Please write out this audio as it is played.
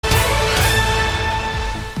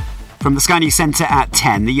From the Sky News Centre at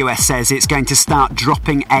 10, the US says it's going to start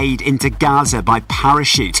dropping aid into Gaza by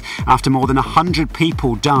parachute after more than 100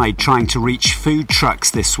 people died trying to reach food trucks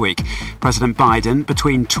this week. President Biden,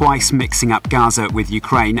 between twice mixing up Gaza with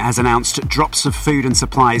Ukraine, has announced drops of food and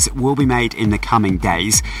supplies will be made in the coming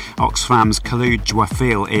days. Oxfam's Khalid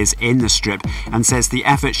Jwafil is in the Strip and says the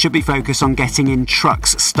effort should be focused on getting in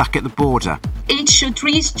trucks stuck at the border. It should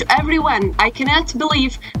reach to everyone. I cannot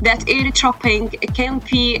believe that air dropping can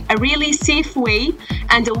be a really safe way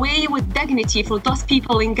and a way with dignity for those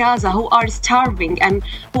people in Gaza who are starving and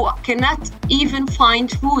who cannot even find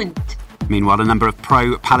food. Meanwhile, a number of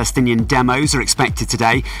pro-Palestinian demos are expected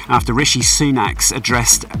today after Rishi Sunak's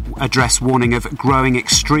address warning of growing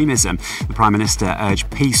extremism. The Prime Minister urged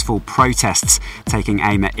peaceful protests, taking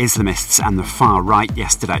aim at Islamists and the far right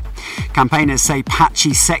yesterday. Campaigners say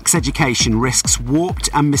patchy sex education risks warped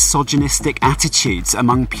and misogynistic attitudes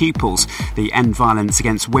among pupils. The End Violence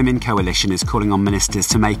Against Women Coalition is calling on ministers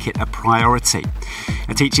to make it a priority.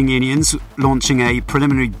 Teaching unions launching a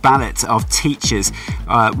preliminary ballot of teachers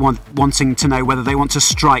wanting to know whether they want to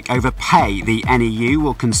strike over pay. The NEU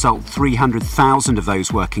will consult 300,000 of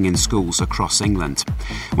those working in schools across England.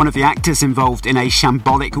 One of the actors involved in a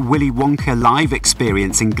shambolic Willy Wonka live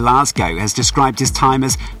experience in Glasgow has described his time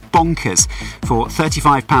as bonkers. For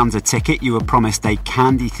 £35 a ticket, you were promised a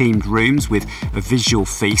candy-themed rooms with a visual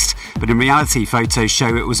feast, but in reality, photos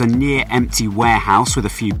show it was a near-empty warehouse with a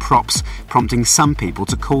few props, prompting some people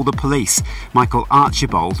to call the police. Michael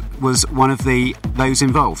Archibald was one of those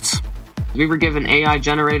involved. We were given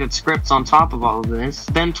AI-generated scripts on top of all of this,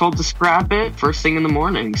 then told to scrap it first thing in the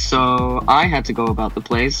morning. So I had to go about the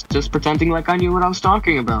place just pretending like I knew what I was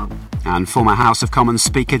talking about. And former House of Commons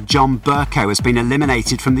Speaker John Bercow has been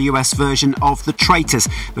eliminated from the US version of The Traitors.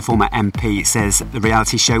 The former MP says the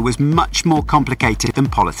reality show was much more complicated than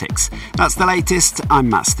politics. That's the latest. I'm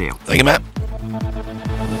Matt Steele. Thank you, Matt.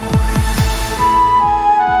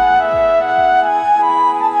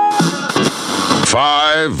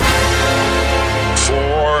 Five, 4.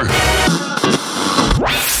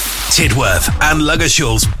 Tidworth and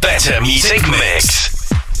Ludgershall's Better Music Mix.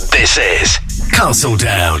 This is Castle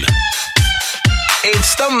Down.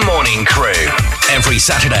 It's the Morning Crew. Every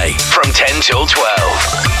Saturday from 10 till 12.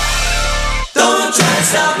 Don't try and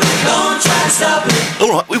stop it, don't try and stop it.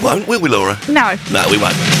 All right, we won't, will we, Laura? No. No, we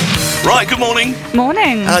won't. Right, good morning.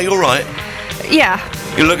 Morning. You all right? Yeah.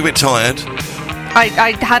 You look a bit tired. I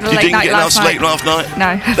had a late night last night. You didn't get enough sleep last night?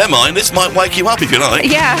 No. Never mind, this might wake you up if you like.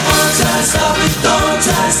 Yeah. Don't try and stop it, don't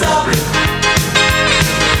try and stop it.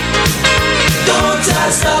 Don't try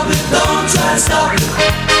and stop it, don't try and stop it.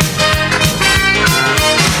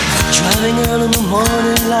 Driving out in the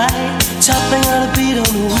morning light, tapping out a beat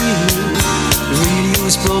on the wheel. The radio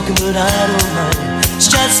is broken but I don't mind,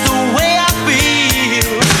 it's just the way I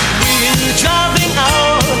feel. We're driving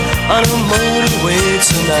out on a motorway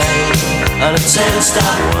tonight, on a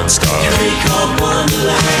 10-stop, 1-star three-car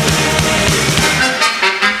wonderland.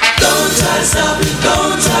 Don't try to stop it,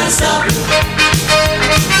 don't try to stop it.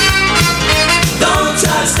 Don't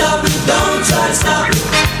try to stop it, don't try to stop it.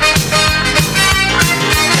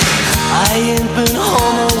 I ain't been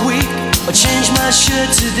home all week, I changed my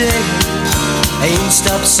shirt today. I ain't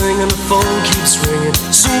stopped singing, the phone keeps ringing,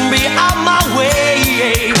 soon be on my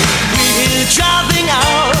way. We're driving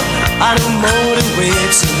out on a motorway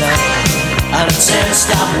tonight, on a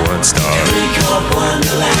 10-stop, 1-star three-car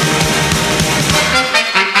wonderland.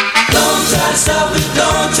 Don't try to stop it,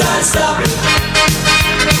 don't try to stop it.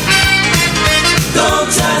 Don't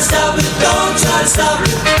try to stop it, don't try to stop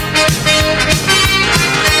it.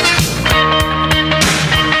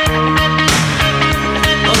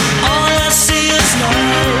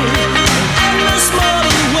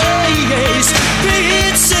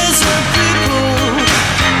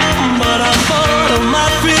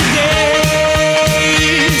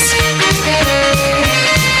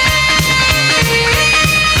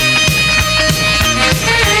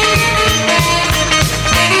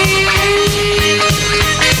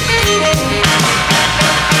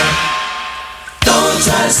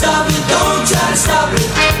 Stop it, don't try to stop it.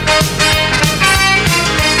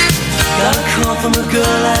 Got a call from a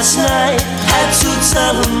girl last night, had to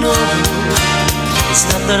tell her no. It's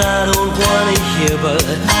not that I don't wanna hear, but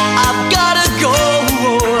I've gotta go.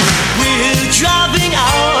 We're driving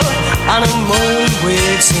out on a motorway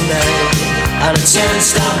tonight, on a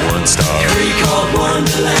 10-stop, 1-star three-car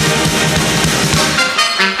wonderland.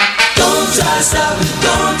 Don't try to stop it,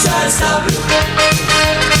 don't try to stop it.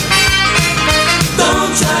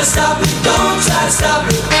 Don't try to stop it, don't try to stop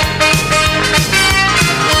it.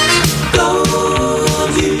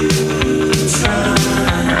 Don't you try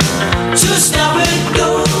to stop it,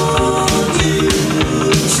 don't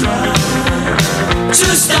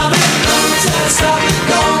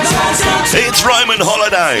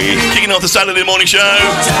Holiday. Kicking off the Saturday morning show.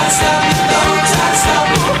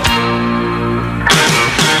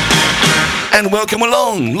 And welcome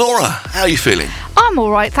along. Laura, how are you feeling? I'm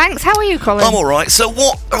all right, thanks. How are you, Colin? I'm all right. So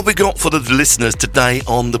what have we got for the listeners today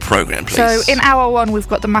on the programme, please? So in hour one, we've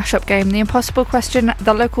got the mashup game, the impossible question,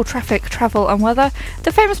 the local traffic, travel and weather,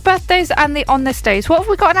 the famous birthdays and the on this days. What have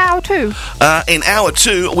we got in hour two? In hour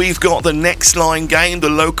two, we've got the next line game, the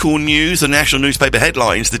local news, the national newspaper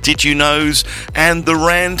headlines, the did you knows and the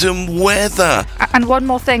random weather. And one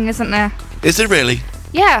more thing, isn't there? Is there really?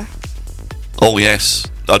 Yeah. Oh, yes.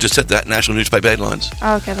 I just said that, national newspaper headlines.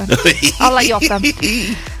 Oh, okay then. I'll let you off then.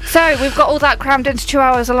 So, we've got all that crammed into 2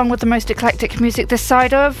 hours along with the most eclectic music this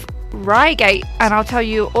side of Reigate. And I'll tell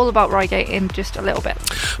you all about Reigate in just a little bit.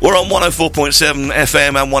 We're on 104.7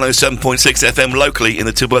 FM and 107.6 FM locally in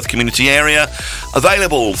the Tilworth community area.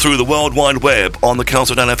 Available through the World Wide Web on the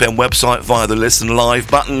Castle Down FM website via the Listen Live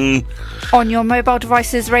button. On your mobile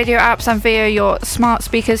devices, radio apps and via your smart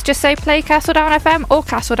speakers, just say play Castle Down FM or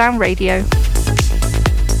Castle Down Radio.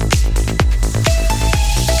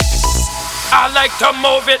 I like to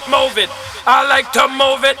move it, move it. I like to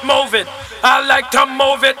move it, move it. I like to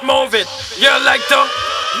move it, move it. You like to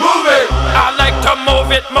move it. I like to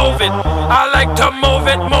move it, move it. I like to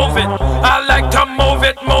move it, move it. I like to move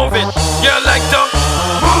it, move it. You like to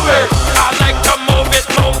move it. I like to move it,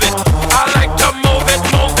 move it. I like to move it,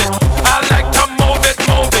 move it. I like to move it,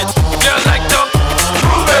 move it. You like to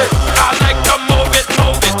move it. I like to move it,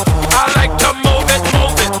 move it. I like to move it,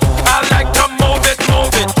 move it. I like to move it,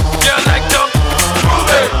 move it. You like to move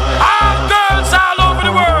it. All girls all over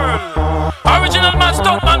the world. Original man,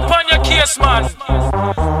 stunt man, pon your case, man.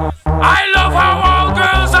 I love how all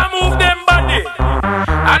girls are move them body.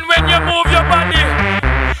 And when you move your body,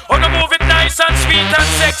 oh, you move it nice and sweet and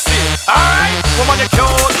sexy. Alright, woman, you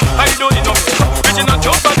cute. I don't need no makeup. Original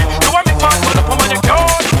cute body. You want me man, but woman, you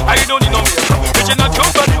cute. I don't need no makeup. Original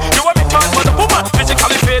cute body. You want me man, but woman,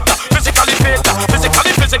 physically fit, physically fit,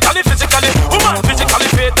 physically, physically, physically, woman, physically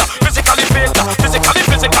fit, physically fit, physically,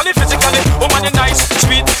 physically, physically, woman, you nice,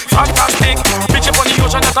 sweet, fantastic. Bitch up on the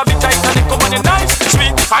ocean, that's a big Titanic. Woman, you nice,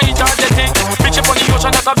 sweet, fine, energetic. Bitch up on the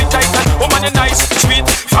ocean, that's a big Titanic. Woman, you nice, sweet,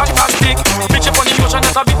 fantastic. Bitch up on the ocean,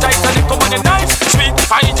 that's a big Titanic. Woman, you nice, sweet,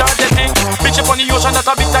 fine, energetic. Bitch up on the ocean, that's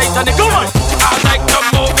a big Titanic. Come on, I like to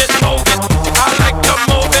move it, move it. I like to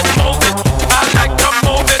move it, move it. I like to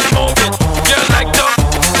move it, move it. You like to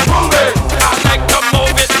move it. I like to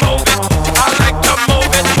move it, move it. I like to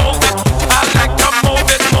move it, move it. I like to move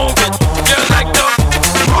it, move it. You like to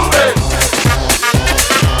move it.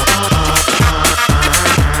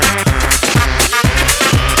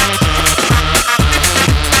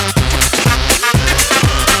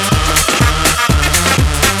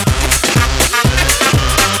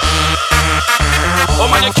 Oh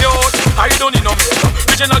man, you cute. I don't need no makeup.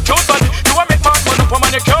 Original cute body. You want make man man up. Oh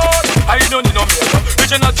man, you cute. I don't need no makeup.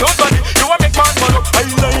 Original cute body. You want make man man up.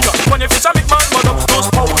 Eyeliner. When you fix a make man man up. Nose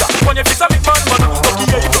powder. When you fix a make man man up. Lucky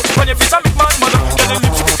eyebrow. When you fix a make man man up. Get a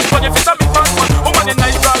lipstick. When you fix a make man man up. Oh man, you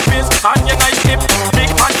nice broad face and you nice lip. Big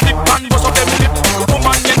man flip and bust up them lip. Oh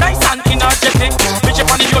man, you nice and energetic. Bitch up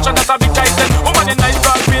on the ocean, that's a big titan. Oh man, you nice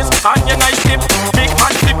broad face and you nice lip. Big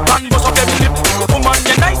man flip and bust up them lip. Oh man,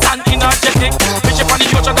 you nice and energetic. Bitch up on the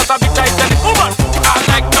ocean, that's a big titan. Oh man, I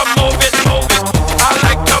like to move it, move it. I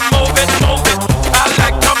like to move it, move it. I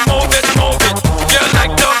like to move it, move it. You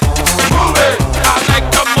like to move it. I like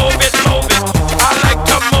to move it, move it. I like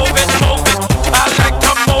to move it, move it. I like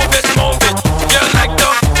to move it, move it. You like to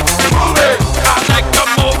move it. I like to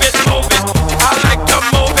move it, move it. I like to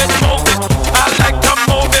move it, move it. I like to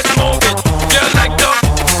move it, move it. You like to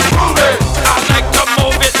move it. I like to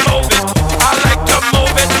move it, move it. I like to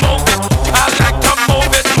move it, move it. I like to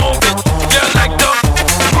move it, move it. You like to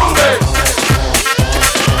move it.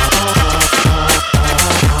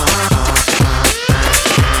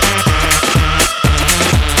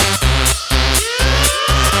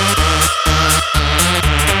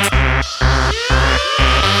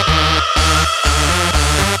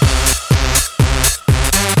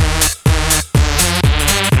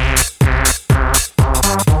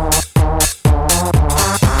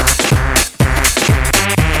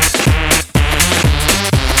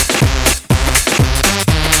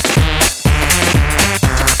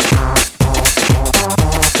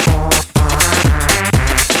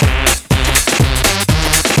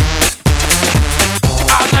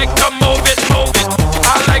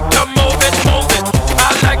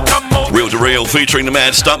 Real featuring the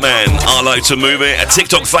Mad Stuntman. I like to move it. A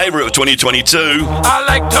TikTok favourite of 2022. I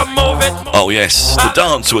like to move it. Oh yes, the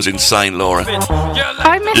dance was insane, Laura. You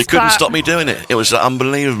I missed You couldn't that. stop me doing it. It was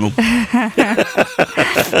unbelievable. You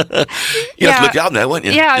have to look it up now, won't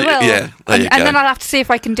you? Yeah, I will. Yeah, there you go. And then I'll have to see if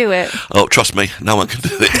I can do it. Oh, trust me, no one can do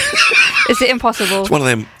it. Is it impossible?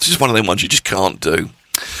 It's just one of them ones you just can't do.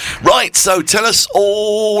 Right, so tell us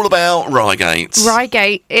all about Reigate.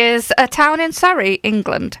 Reigate is a town in Surrey,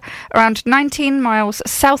 England, around 19 miles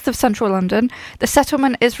south of central London. The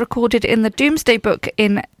settlement is recorded in the Domesday Book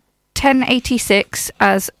in 1086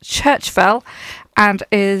 as Churchfell, and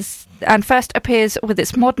first appears with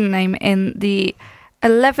its modern name in the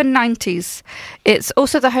 1190s. It's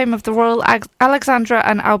also the home of the Royal Alexandra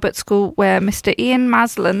and Albert School, where Mr. Ian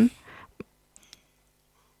Maslin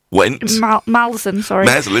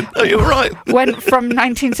Maslin. Oh, you're right. went from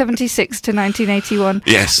 1976 to 1981.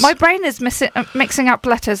 Yes. My brain is mixing up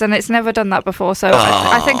letters, and it's never done that before, so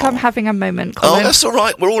I think I'm having a moment, Colin. Oh, that's all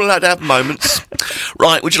right. We're all allowed to have moments.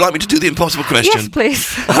 Right, would you like me to do the impossible question? Yes,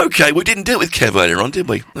 please. Okay, we didn't do it with Kev earlier on, did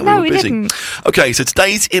we? No, were we busy. didn't. Okay, so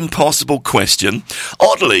today's impossible question.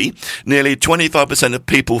 Oddly, nearly 25% of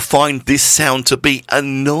people find this sound to be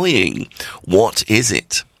annoying. What is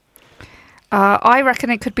it? I reckon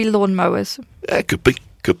it could be lawnmowers. Could be.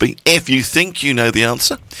 If you think you know the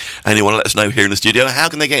answer and you want to let us know here in the studio, how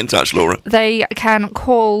can they get in touch, Laura? They can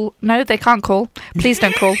call. No, they can't call. Please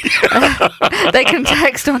don't call. They can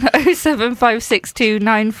text on 07562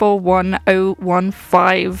 941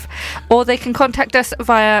 015, or they can contact us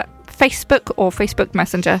via Facebook or Facebook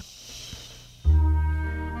Messenger.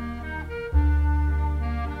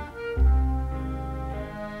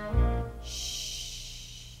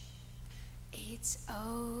 It's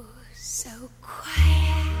oh so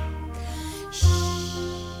quiet. Shh,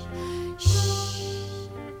 shh.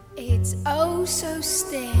 It's oh so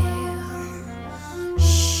still.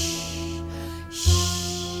 Shh,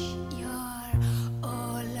 shh. You're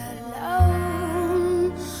all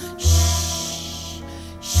alone. Shh,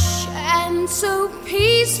 shh. And so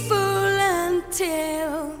peaceful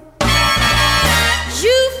until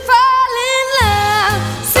you fall in love.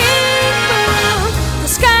 Sing boom, the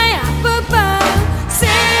sky up above.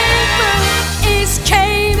 Sing boom is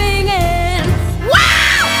caving in.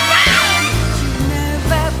 Wow, wow. You've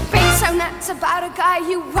never been so nuts about a guy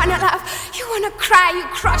you wanna love. You wanna cry, you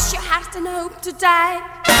cross your heart and hope to die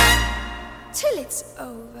till it's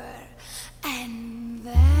over. And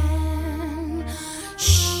then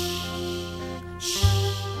shh, shh.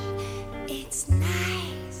 It's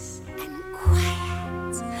nice and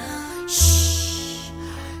quiet. Shh,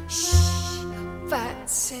 shh. But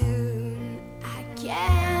soon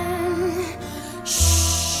again,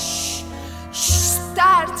 shh, shh.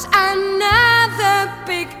 Starts another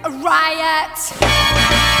big riot.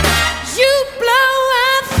 You blow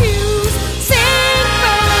a fuse. Sing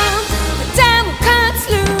boom, the devil cuts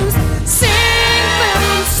loose. Sing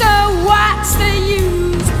boom, so what's the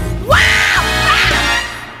use? Wow,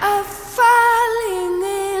 wow, of falling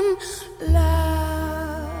in love.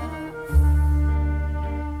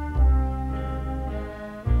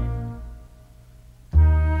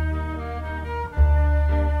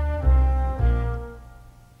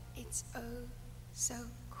 It's oh so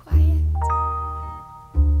quiet.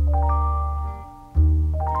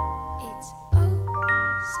 It's oh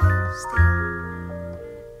so still.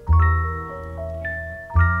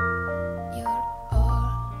 You're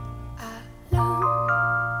all alone.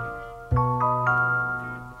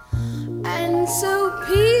 And so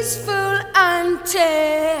peaceful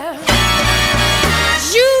until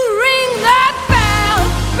you ring that bell.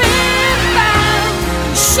 Bim bam,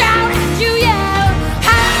 you shout and you yell.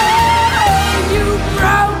 How you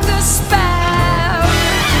broke the spell.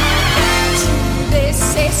 This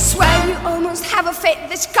is swell, you almost have a fit.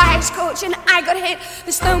 The sky is scorching, I got hit.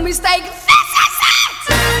 There's no mistake, this is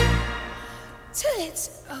it. Till it's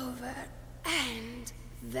over, and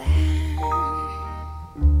then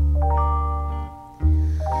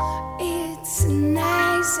it's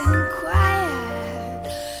nice and quiet.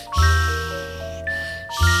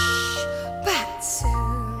 Shh, shh. But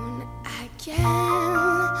soon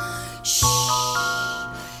again, shh,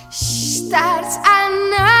 starts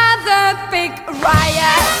another big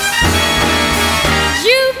riot.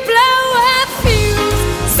 You blow a fuse.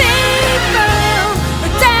 Sing boom, the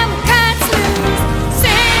devil cuts loose.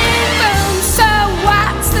 Sing boom, so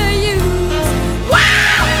what's the use?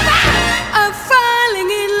 Wow, wow, of falling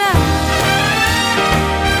in love.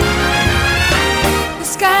 The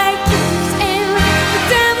sky keeps in, the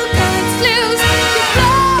devil cuts loose. You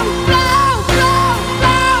blow, blow, blow,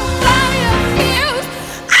 blow, blow your fuse.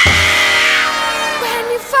 Ah, when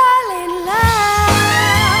you fall in love.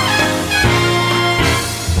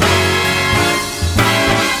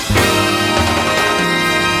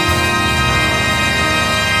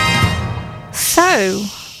 So,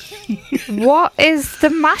 what is the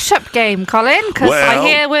mashup game, Colin? Because I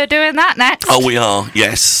hear we're doing that next. Oh, we are.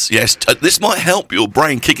 Yes. This might help your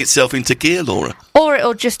brain kick itself into gear, Laura. Or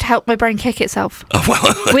it'll just help my brain kick itself. Oh,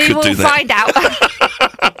 well, we will find out.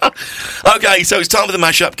 Okay, so it's time for the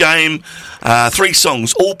mashup game. 3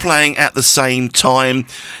 songs, all playing at the same time.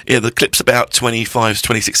 Yeah, the clip's about 25,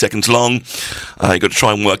 26 seconds long. You've got to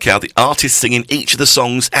try and work out the artist singing each of the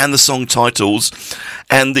songs and the song titles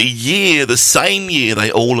and the same year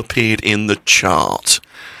they all appeared in the chart.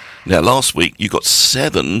 Now, last week you got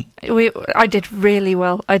 7. I did really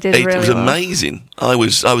well. It was amazing. I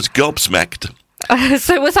was gobsmacked.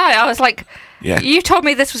 So was I. I was like, yeah. You told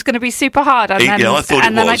me this was going to be super hard, and then I thought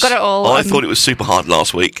and then I got it all. I thought it was super hard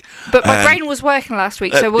last week. But my brain was working last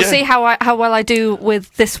week, so we'll see how well I do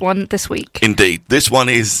with this one this week. Indeed. This one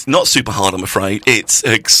is not super hard, I'm afraid. It's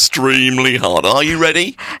extremely hard. Are you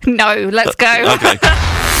ready? No, let's go. Okay.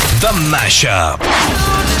 The Mashup.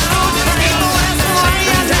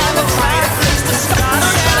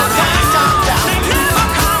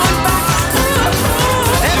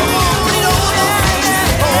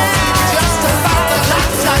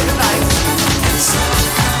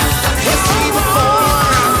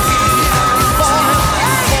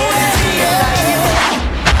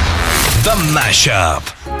 The Mashup.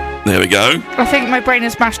 There we go. I think my brain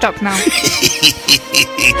is mashed up now.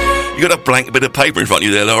 You got a blank bit of paper in front of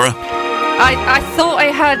you there, Laura. I thought I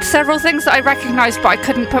had several things that I recognised, but I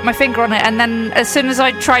couldn't put my finger on it. And then as soon as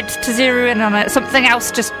I tried to zero in on it, something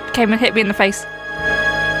else just came and hit me in the face.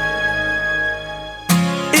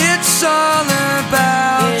 It's all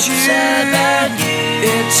about you.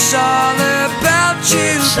 It's all about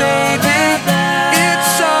you, baby.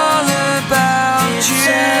 It's all about you.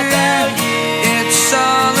 It's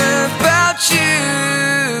all about you.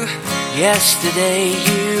 Yesterday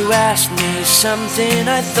you asked me something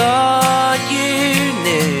I thought you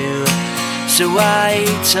knew, so I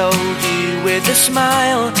told you with a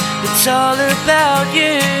smile, it's all about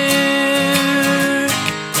you.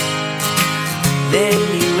 Then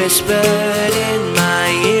you whispered in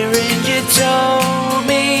my ear and you told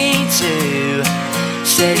me to.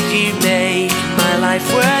 Said you make my life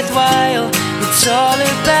worthwhile, it's all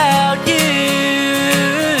about you.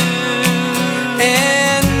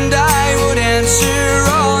 And I would answer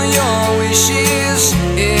all your wishes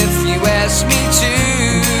if you asked me to.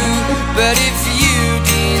 But if you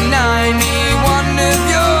deny me one of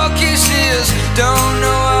your kisses, don't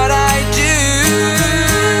know what I do.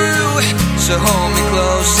 So hold me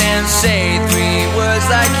close and say 3 words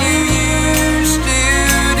like you used to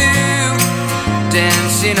do.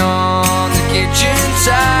 Dancing on the kitchen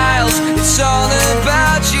tiles, it's all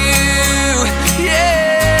about you, yeah.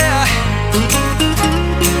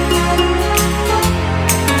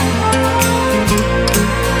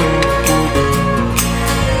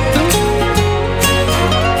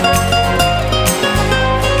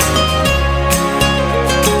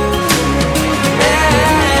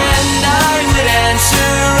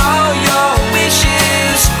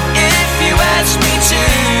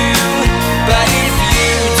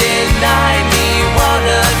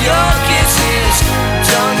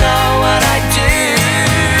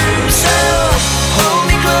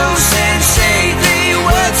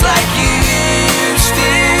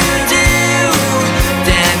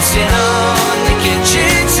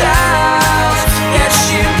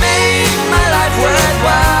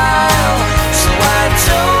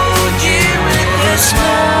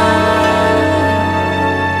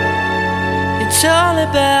 It's all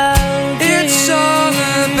about you. It's all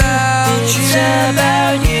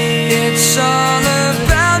about you. It's about you. It's all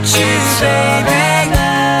about you, baby.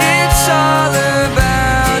 It's all about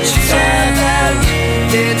you.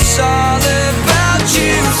 It's all about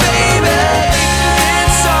you, baby.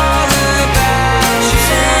 It's all about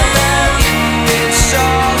you. It's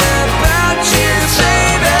all about you,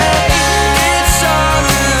 baby. It's all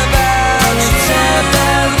about you.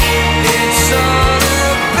 It's all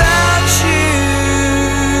about you.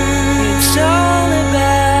 It's all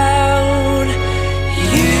about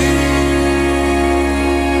you.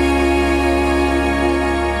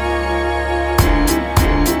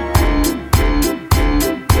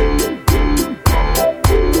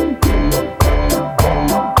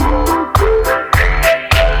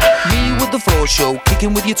 Me with the floor show,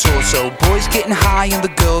 kicking with your torso. Boys getting high and the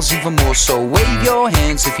girls even more so. Wave your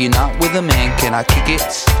hands if you're not with a man. Can I kick it?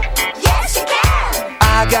 Yes, you can.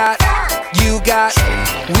 I got, you got,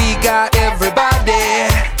 we got everybody.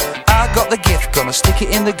 I got the gift, gonna stick it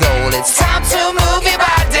in the goal. It's time to move your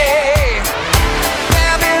body.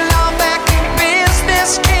 Babylon back in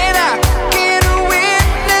business. Can I get a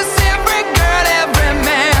witness? Every girl, every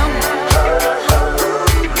man.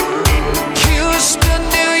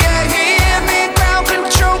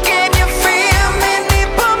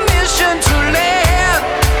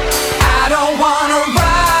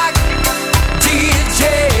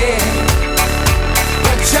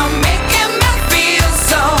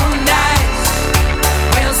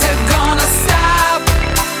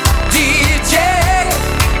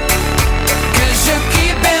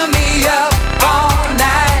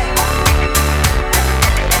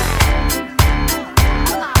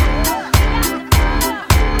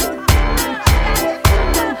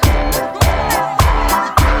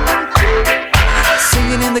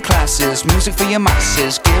 music for your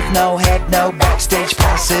masses. Give no head, no backstage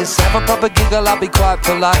passes. Have a proper giggle, I'll be quite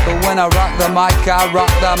polite. But when I rock the mic, I rock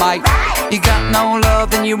the mic. You got no love,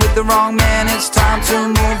 then you're with the wrong man. It's time to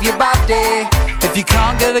move your body. If you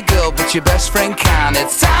can't get a girl, but your best friend can,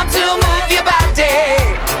 it's time to move your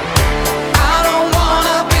body. I don't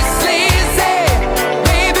wanna be sleazy.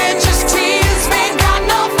 Baby, just tease me. Got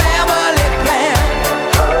no family plan.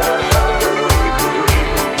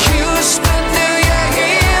 Houston, do you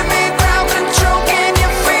hear me? Crowd control, can you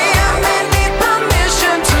feel me? Need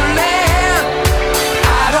permission to land.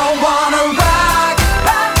 I don't wanna rock,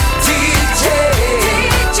 DJ,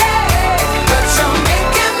 but you're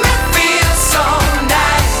making me feel so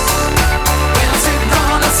nice. When's it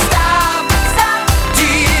gonna stop,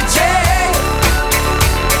 DJ?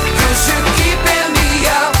 'Cause you're keeping me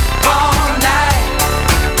up all night.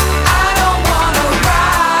 I don't wanna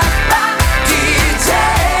rock, DJ,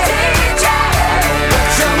 but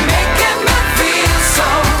you're making me feel so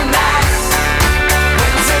nice.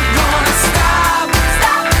 When's it gonna stop,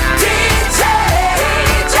 DJ?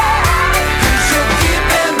 'Cause you're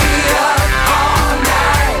keeping me up all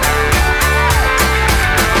night.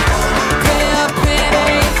 Pimping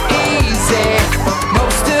ain't easy.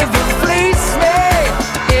 Most of them fleece me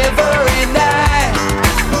every night.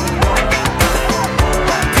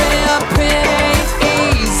 Pimping ain't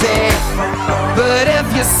easy, but if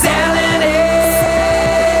you're selling it,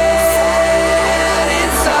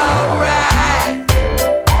 it's alright.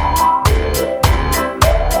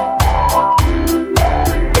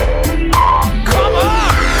 Come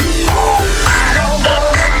on! I don't wanna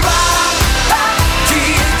rock,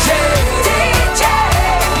 DJ,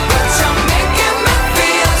 but you're making me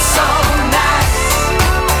feel so nice.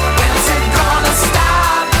 When's it gonna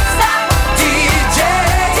stop, DJ?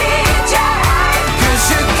 'Cause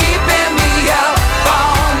you're keeping me up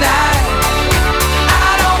all night.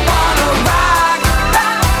 I don't wanna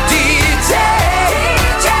rock, DJ,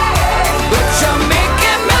 but you're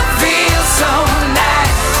making me feel so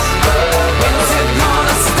nice. When's it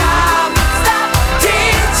gonna stop,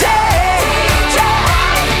 DJ?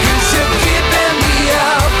 'Cause you're keeping me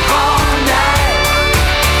up all night.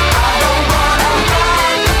 I don't wanna rock,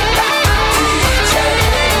 DJ,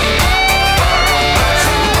 but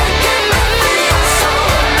you're making me feel so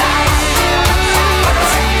nice.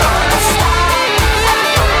 When's it gonna stop,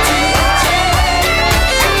 DJ?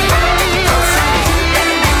 'Cause you're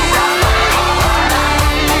keeping me up all night.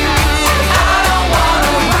 I don't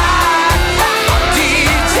wanna rock,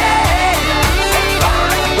 DJ,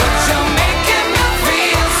 but you're making me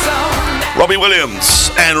feel so nice. Robbie Williams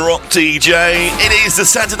and Rock DJ. It is the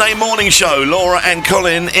Saturday morning show. Laura and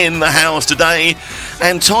Colin in the house today.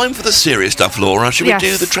 And time for the serious stuff, Laura. Should Yes. we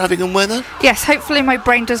do the traffic and weather? Yes, hopefully my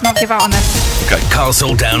brain does not give out on this. Okay.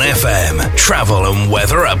 Castle Down FM travel and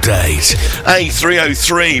weather update.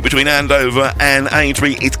 A303 between Andover and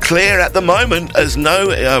Aintree is clear at the moment as no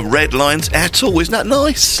red lines at all. Isn't that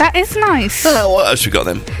nice? That is nice. What else we got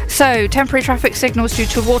then? So, temporary traffic signals due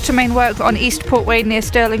to water main work on East Portway near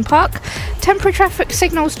Stirling Park. Temporary traffic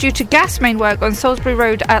signals due to gas main work on Salisbury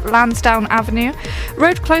Road at Lansdowne Avenue.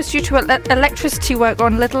 Road closed due to electricity work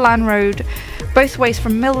on Little Land Road, both ways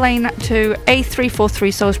from Mill Lane to A343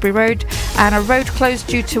 Salisbury Road. And a road closed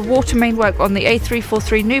due to water main work on the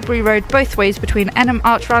A343 Newbury Road, both ways between Enham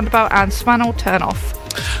Arch Roundabout and Swanell Turnoff.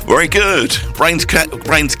 Very good. Brains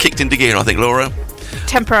kicked into gear, I think, Laura.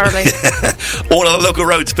 Temporarily. All other local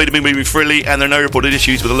roads appear to be moving freely, and there are no reported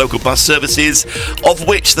issues with the local bus services, of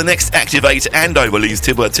which the next activate Andover leaves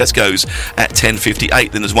Tidworth Tesco's at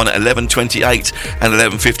 10:58. Then there's one at 11:28 and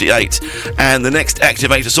 11:58. And the next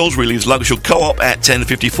activate to Salisbury leaves Ludgershall Co-op at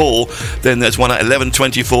 10:54. Then there's one at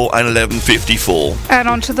 11:24 and 11:54. And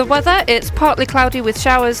on to the weather. It's partly cloudy with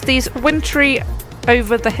showers. These wintry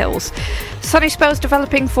over the hills. Sunny spells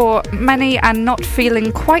developing for many and not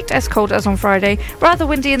feeling quite as cold as on Friday. Rather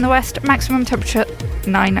windy in the west, maximum temperature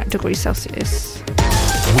 9 degrees Celsius.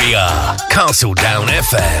 We are Castle Down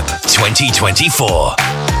FM 2024.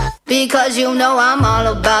 Because you know I'm all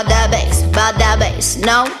about that bass,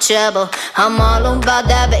 no trouble. I'm all about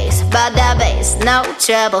that bass, no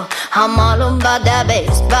trouble. I'm all about that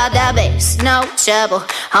bass, no trouble.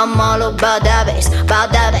 I'm all about that bass,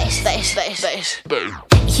 bass.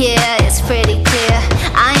 Yeah, it's pretty clear.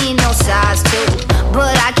 I ain't no size 2,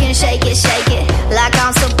 but I can shake it like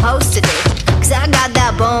I'm supposed to do. 'Cause I got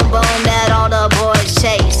that boom boom that all the boys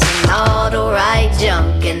chasing, all the right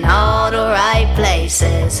junk in all the right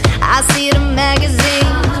places. I see the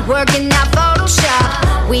magazines working out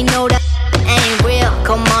Photoshop. We know that ain't real.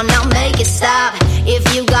 Come on now, make it stop.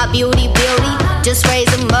 If you got beauty, just raise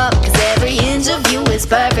them up. 'Cause every inch of you is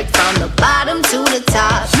perfect from the bottom to the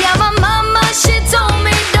top. Yeah, my mama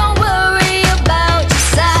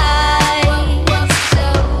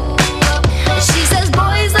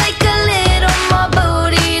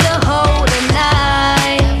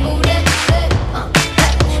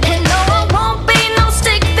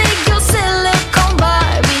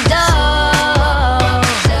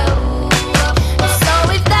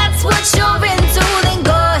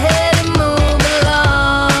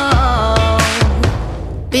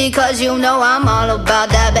Because you know I'm all about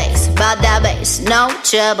that bass, no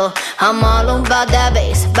trouble. I'm all about that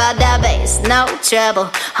bass, no trouble.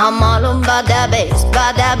 I'm all about that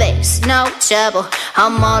bass, no trouble.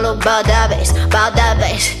 I'm all about that bass.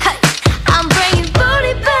 Hey, I'm bringing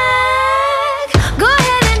booty back. Go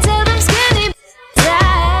ahead and tell them skinny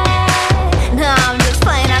that. No, I'm just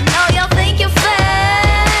playing. I know y'all think you're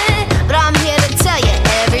fat, but I'm here to tell you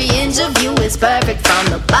every inch of you is perfect from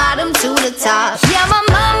the bottom to the top. Yeah, my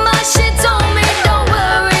mama, she told me don't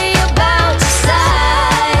worry about your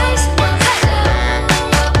size.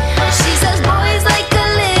 She says boys like a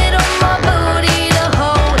little more booty to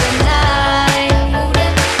hold at night.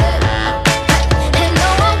 And no,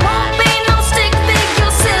 I won't be no stick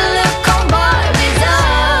figure silicone Barbie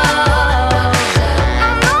doll.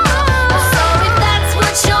 So if that's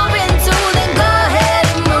what you're into, then go ahead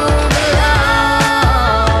and move along.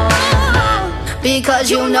 Because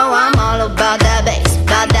you know I'm all about that bass,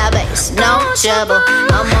 no trouble.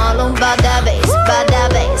 I'm all about that bass,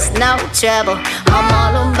 no trouble. I'm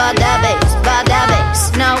all about that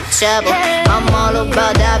bass, no trouble. I'm all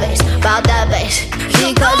about that bass,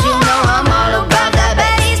 because you know I'm all about that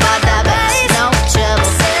bass, no trouble.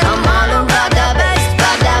 I'm all about that bass,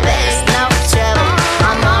 no trouble.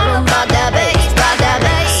 I'm all about that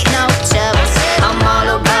bass, no trouble. I'm all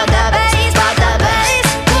about that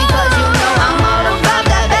bass, because you know I'm all about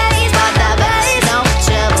that bass, no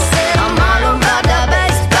trouble. I'm all about that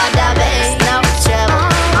bass, no trouble. I'm all about that bass, no trouble.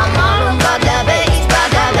 I'm all about that bass,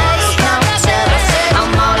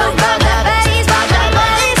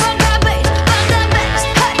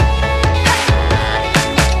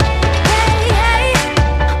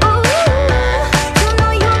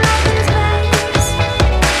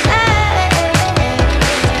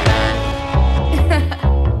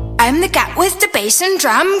 I'm the cat with the bass and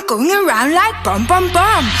drum, going around like bum bum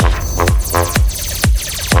bum.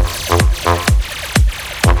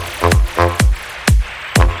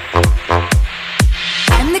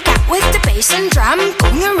 I'm the cat with the bass and drum,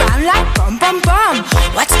 going around like bum bum bum.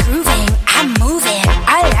 What's grooving? I'm moving.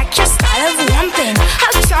 I like your style of romping.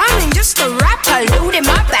 How charming, just a rapper. Load him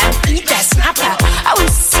up and eat that snapper. I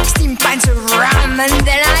was 16 pints of rum and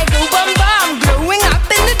then I go bum bum. Growing up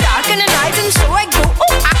in the dark and the night, and so I go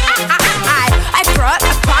oh I brought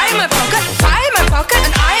a pie in my pocket,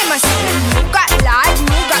 and I am a second. No got life,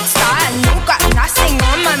 no got style, no got nothing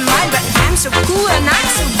on my mind, but I'm so cool and I'm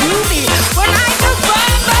so groovy when I go bum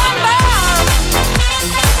bum bum.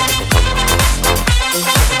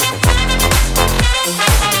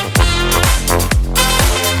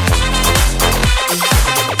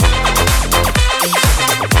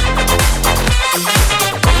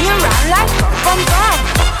 Going around like bum bum bum.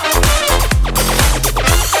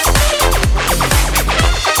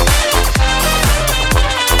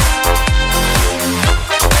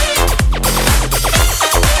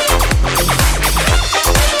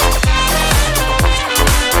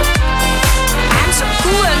 I'm so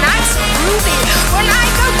cool and I'm so groovy when I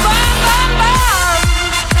go bum bum bum.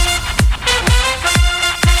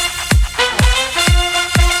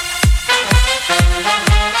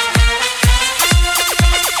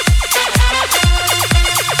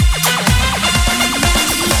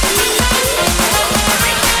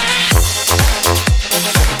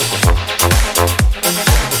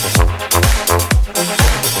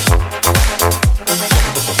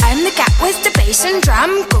 I'm the cat with the bass and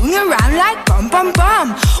drum, going around like bum bum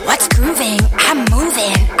bum. What's grooving? I'm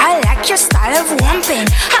moving. I like your style of romping.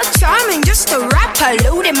 How charming, just a rapper.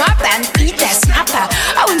 Load him up and eat that snapper.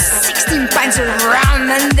 I was 16 pints of rum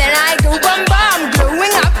and then I go bum bum.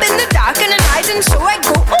 Growing up in the dark and the night, and so I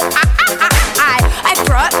go oh I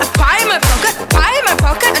brought a pie in my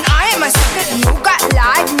pocket, and I am a sucker. No got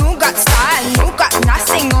life, no got style, no got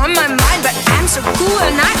nothing on my mind, but I'm so cool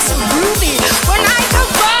and I'm so groovy when I go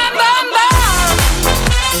bum bum bum.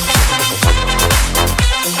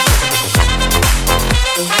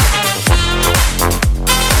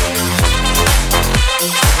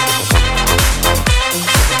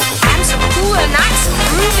 I'm so cool and I'm so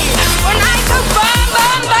groovy when I go bum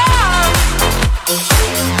bum bum.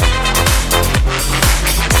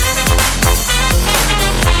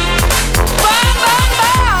 Bum bum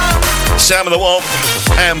bum. Sam of the Womp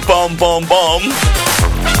and Bomb Bomb Bomb.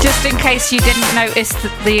 Just in case you didn't notice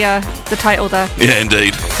the title there. Yeah,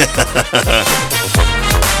 indeed.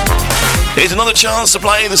 Here's another chance to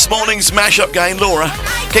play this morning's mashup game. Laura,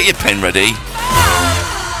 get your pen ready.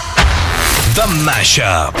 The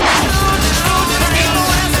Mashup.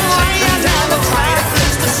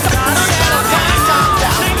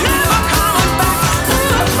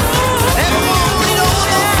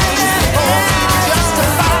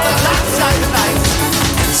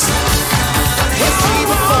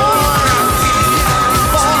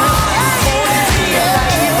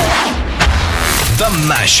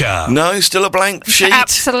 mashup. No, still a blank sheet?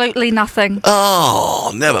 Absolutely nothing.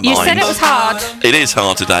 Oh, never mind. You said it was hard. It is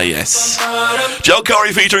hard today, yes. Joel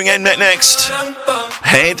Corey featuring Mnet next.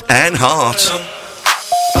 Head and Heart.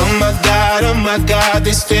 Oh my God,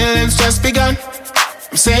 these feelings just begun.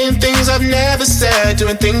 I'm saying things I've never said,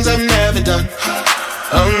 doing things I've never done.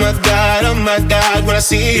 Oh my God, when I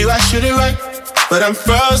see you I should it right. But I'm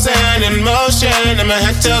frozen in motion and my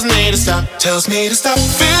head tells me to stop.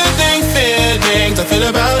 Feeling feelings I feel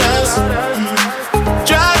about us.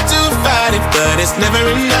 Try to fight it but it's never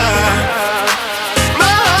enough.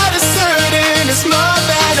 My heart is hurting, it's more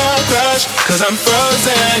than a crush. Cause I'm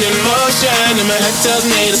frozen in motion and my head tells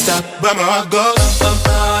me to stop. But my heart goes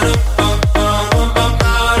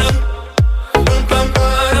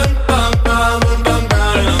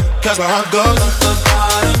cause my heart goes.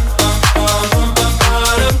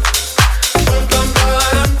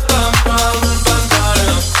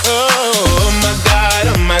 Oh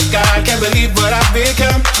my God, can't believe what I've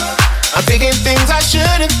become. I'm thinking things I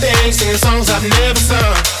shouldn't think, singing songs I've never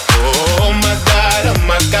sung. Oh my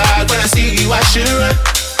God, when I see you I should run.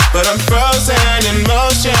 But I'm frozen in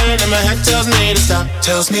motion and my head tells me to stop.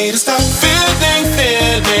 Feeling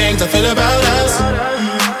feelings I feel about us.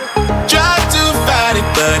 Try to fight it,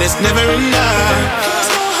 but it's never enough.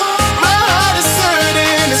 My heart is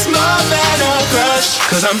hurting, it's more than a crush.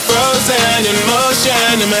 Cause I'm frozen in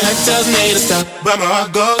motion and my head tells me to stop. But my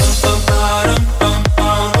heart goes.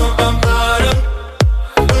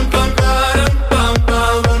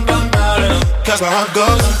 Cause my heart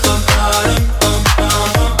goes.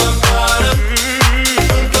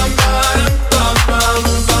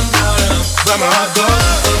 But my heart goes.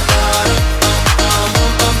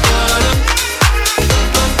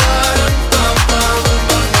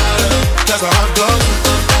 That's my heart goes.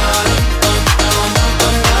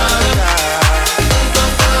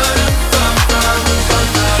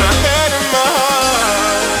 My head and my heart.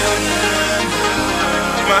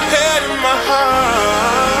 My head and my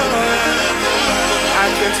heart. I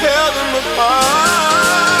can tell them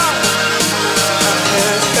apart. I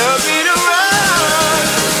can't help it around,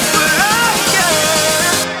 but I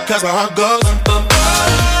can. Cause my heart goes.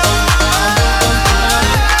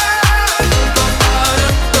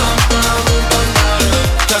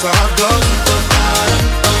 That's my heart goes.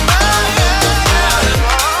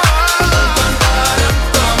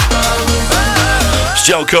 It's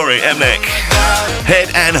Joel Corey, Mnek. Head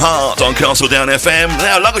and Heart on Castle Down FM.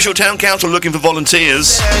 Now, Ludgershall Town Council looking for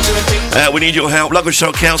volunteers. We need your help.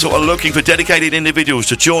 Ludgershall Council are looking for dedicated individuals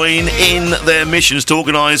to join in their missions to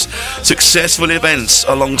organise successful events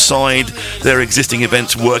alongside their existing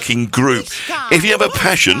events working group. If you have a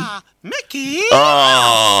passion...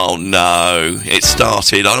 Oh no, it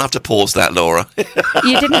started. I'll have to pause that, Laura.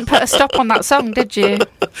 You didn't put a stop on that song, did you?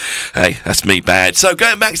 Hey, that's me bad. So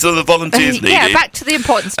going back to the volunteers needed. Yeah, back to the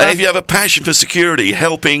important stuff. If you have a passion for security,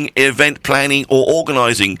 helping, event planning or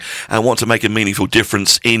organising and want to make a meaningful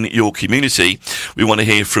difference in your community, we want to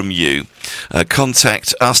hear from you.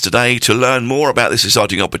 Contact us today to learn more about this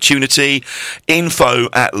exciting opportunity.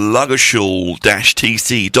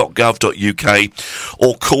 info@ludgershall-tc.gov.uk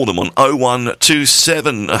or call them on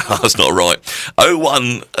 0127, that's not right,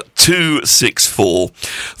 01264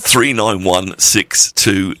 391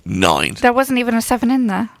 629. There wasn't even a 7 in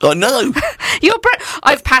there. I know.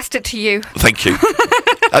 I've passed it to you. Thank you.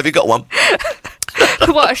 Have you got one?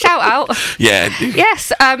 What, a shout out? Yeah.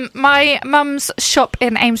 Yes, my mum's shop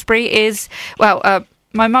in Amesbury is, my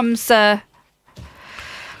mum's...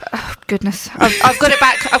 Oh, goodness. I've got it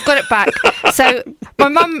back. So my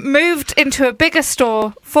mum moved into a bigger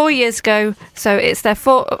store 4 years ago, so it's their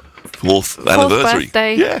fourth anniversary.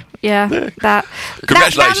 Birthday. Yeah. That.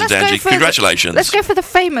 Congratulations, Angie. Congratulations. Let's go for the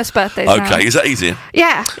famous birthdays now. Okay, is that easier?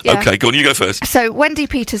 Yeah. Okay, go on, you go first. So Wendy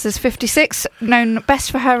Peters is 56, known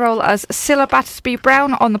best for her role as Cilla Battersby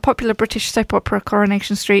Brown on the popular British soap opera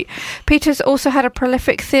Coronation Street. Peters also had a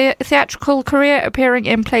prolific theatrical career, appearing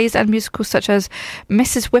in plays and musicals such as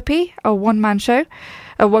Mrs. Whippy, a one-woman show,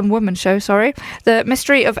 The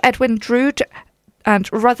Mystery of Edwin Drood, and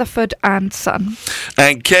Rutherford and Son.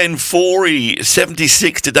 And Ken Forey,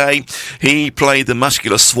 76 today. He played the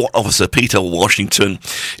muscular SWAT officer Peter Washington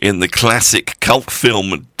in the classic cult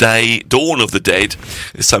film Dawn of the Dead.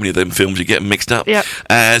 There's so many of them films you get mixed up. Yep.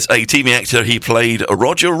 As a TV actor, he played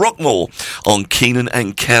Roger Rockmore on Kenan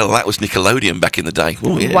and Kel. That was Nickelodeon back in the day.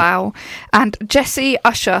 Oh, yeah. Wow. And Jesse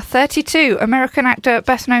Usher, 32, American actor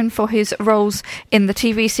best known for his roles in the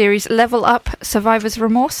TV series Level Up, Survivor's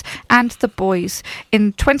Remorse, and The Boys.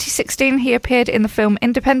 In 2016, he appeared in the film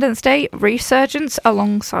Independence Day: Resurgence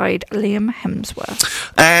alongside Liam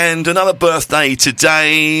Hemsworth. And another birthday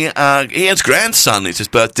today. Ian's grandson, it's his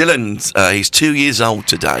birthday. Dylan, he's 2 years old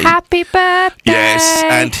today. Happy birthday! Yes,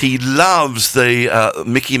 and he loves the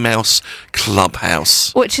Mickey Mouse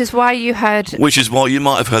Clubhouse. Which is why you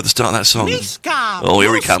might have heard the start of that song. Oh,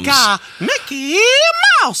 here he comes. Mickey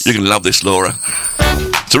Mouse! You're going to love this, Laura.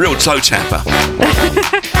 It's a real toe tapper.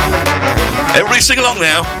 Everybody sing along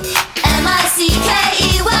now.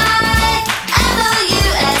 M-I-C-K-E-Y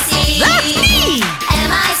M-O-U-S-E. That's me!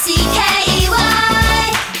 M-I-C-K-E-Y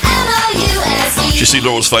M-O-U-S-E. You see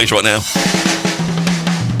Laura's face right now.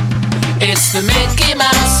 It's the Mickey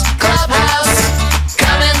Mouse Clubhouse.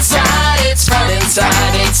 Come inside, it's fun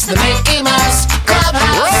inside. It's the Mickey Mouse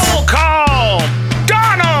Clubhouse. Roll call!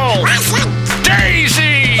 Donald!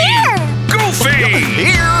 Daisy! Here! Goofy!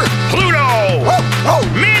 Here! Pluto!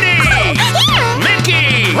 Minnie!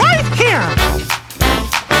 Mickey! Right here!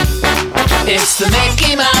 It's the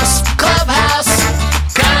Mickey Mouse Clubhouse.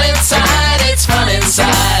 Come inside, it's fun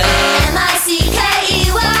inside.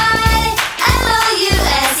 M-I-C-K-E-Y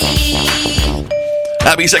M-O-U-S-E.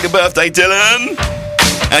 Happy second birthday, Dylan.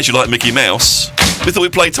 As you like Mickey Mouse, we thought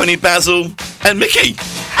we'd play Tony Basil and Mickey.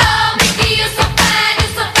 Oh, Mickey, you're so fine, you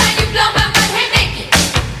blow my mind. Hey, Mickey.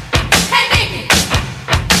 Hey, Mickey.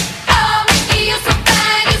 Oh, Mickey, you're so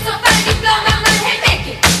fine, you blow my mind. Hey,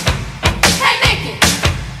 Mickey. Hey, Mickey.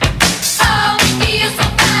 Oh, Mickey, you're so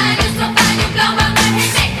fine, you blow my mind.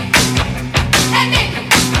 Hey, Mickey. Hey, Mickey.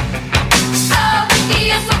 Oh, Mickey,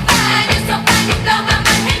 you're so fine, you blow my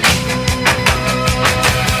mind. Hey, Mickey.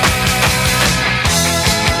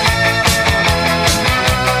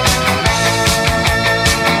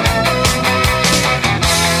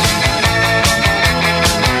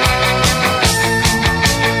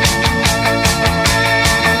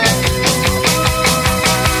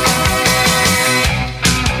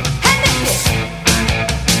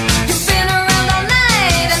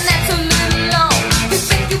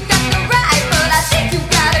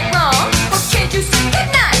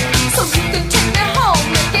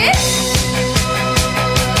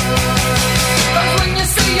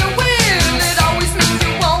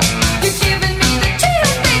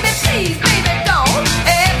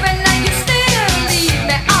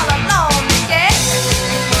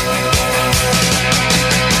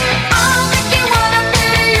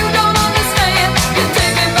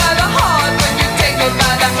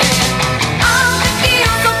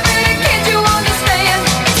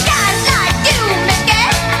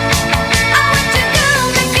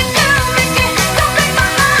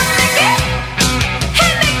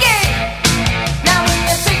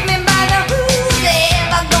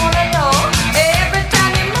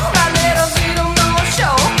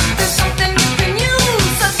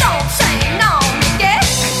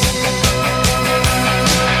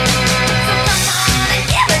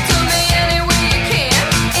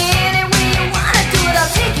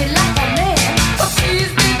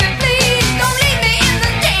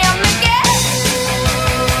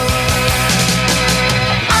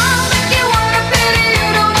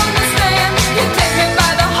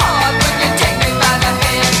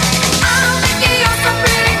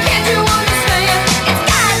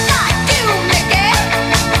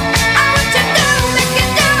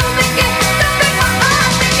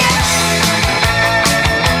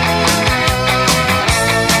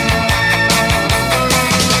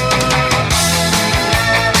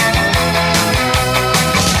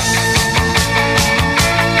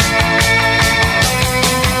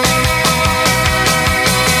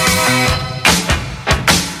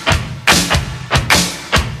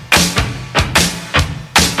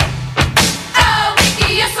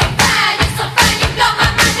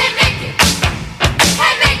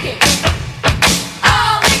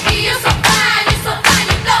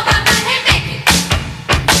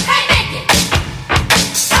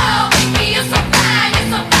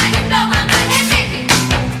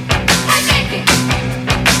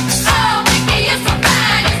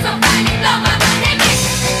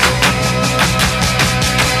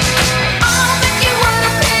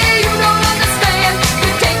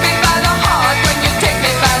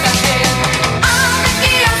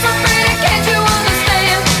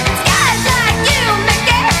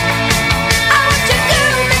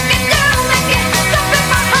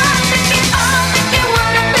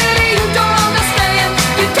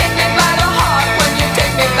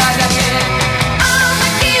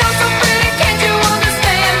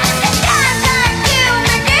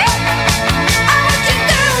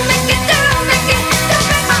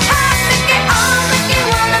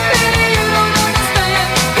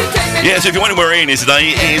 So if you're wondering where Ian is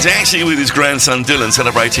today, he's actually with his grandson Dylan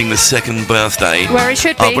celebrating the second birthday. Where he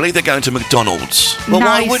should be. I believe they're going to McDonald's. Well,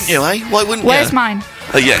 Nice. why wouldn't you, eh? Why wouldn't Where's you? mine?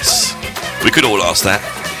 Yes. We could all ask that.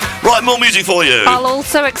 Right, more music for you. I'll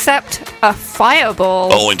also accept a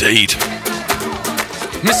fireball. Oh, indeed.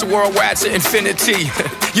 Mr. Worldwide to infinity.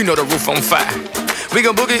 You know the roof on fire. We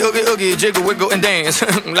go boogie, oogie, oogie, jiggle, wiggle, and dance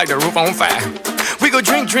like the roof on fire. We go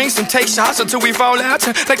drink drinks and take shots until we fall out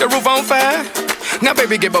like the roof on fire. Now,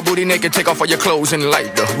 baby, get my booty naked, take off all your clothes and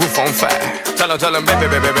light the roof on fire. Tell her, baby,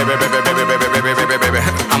 baby, baby, baby, baby, baby, baby, baby, baby,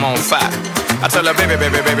 I'm on fire. I tell her, baby,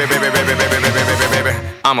 baby, baby, baby, baby, baby, baby, baby, baby,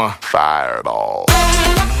 I'm a fireball.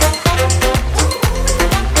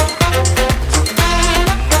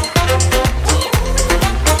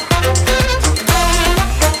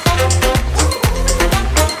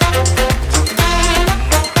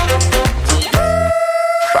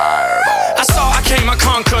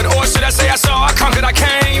 I conquered, I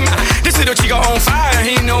came. This little chico on fire,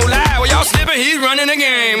 he no lie. Well, y'all slipping, he's running the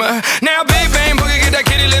game. Now, big bang boogie, get that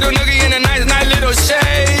kitty little noogie in a nice little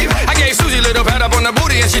shave. I gave Susie a little pat up on the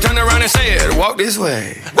booty, and she turned around and said, walk this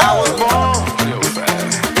way. I was born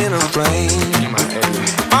in a plane.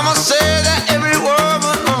 Mama said that every word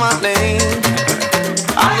would know my name.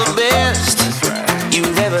 I'm the best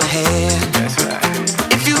you've ever had.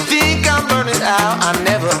 If you think I'm burning out, I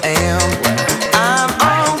never am. I'm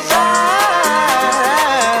on fire.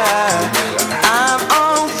 I'm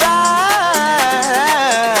on fire.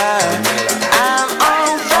 I'm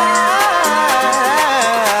on fire.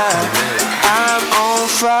 I'm on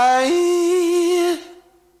fire.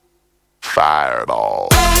 Fireball.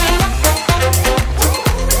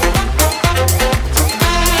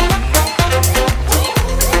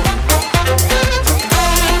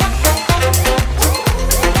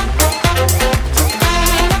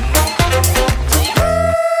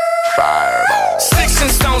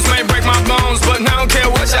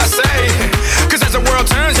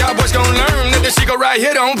 Right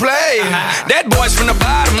here don't play. That boy's from the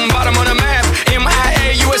bottom of the map.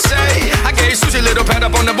 MIA USA. I gave Susie a little pat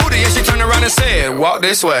up on the booty, and she turned around and said, walk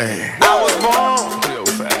this way. I was born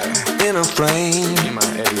in a plane.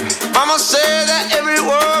 Mama said that every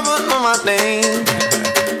word would know my name.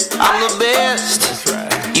 I'm the best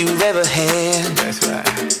you've ever had.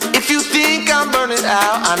 If you think I'm burning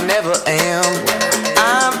out, I never am.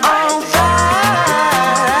 I'm on fire.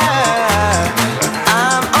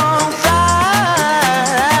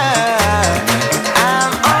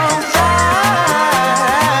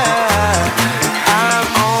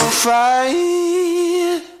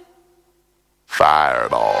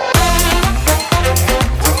 Fireball.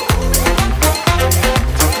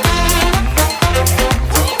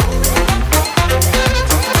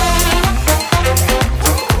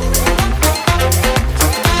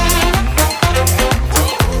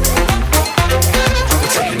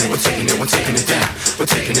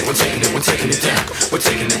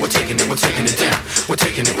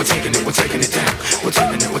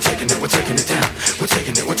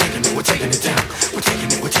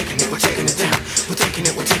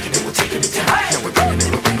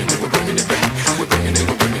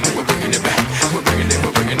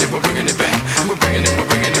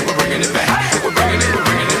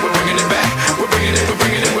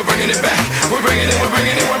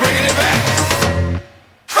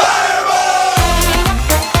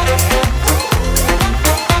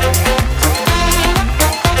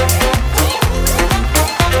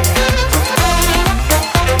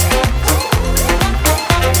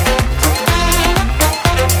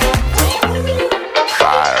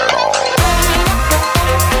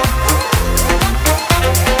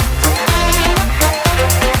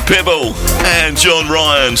 Pitbull and John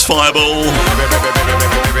Ryan's Fireball.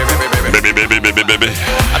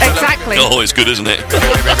 Exactly. Oh, it's good, isn't it?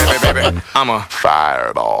 I'm a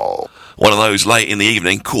fireball. One of those late in the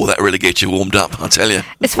evening. Cool, that really gets you warmed up, I tell you.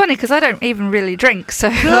 It's funny because I don't even really drink, so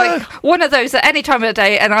like one of those at any time of the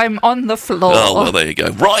day, and I'm on the floor. Oh, well, there you go.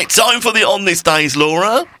 Right, time for the On This Days,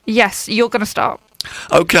 Laura. Yes, you're going to start.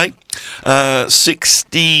 Okay.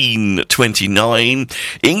 1629,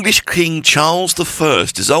 English King Charles I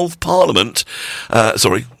dissolved Parliament.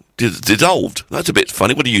 Dissolved. That's a bit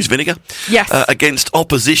funny. Would he use vinegar? Yes. Against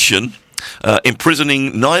opposition,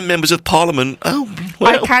 imprisoning 9 members of Parliament. Oh,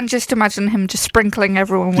 well. I can just imagine him just sprinkling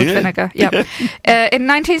everyone with vinegar. Yep. In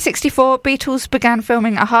 1964, Beatles began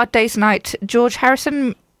filming A Hard Day's Night. George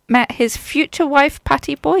Harrison met his future wife,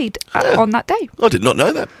 Pattie Boyd, on that day. I did not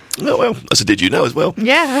know that. Oh, well, as a did you know as well.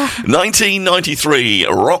 Yeah. 1993,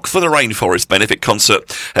 Rock for the Rainforest benefit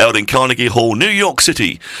concert held in Carnegie Hall, New York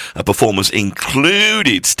City. Performers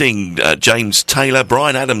included Sting, James Taylor,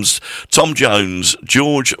 Bryan Adams, Tom Jones,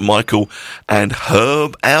 George Michael, and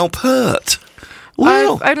Herb Alpert.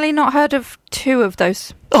 Wow. I've only not heard of 2 of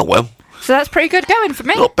those. Oh, well. So that's pretty good going for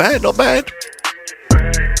me. Not bad, not bad.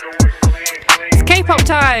 It's K-pop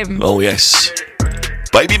time. Oh, yes.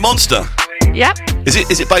 Baby Monster. Yep. Is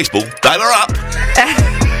it baseball? Dial her up.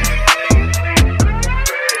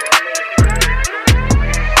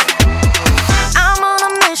 I'm on a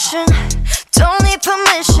mission, don't need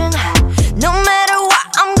permission. No matter what,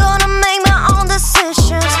 I'm gonna make my own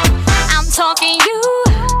decisions. I'm talking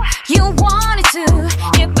you want it to.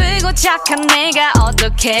 예쁘고 착한 내가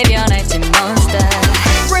어떻게 변할지 monster.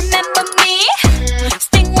 Remember me,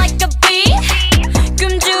 sting like a bee.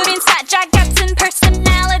 굶주린 사자 같은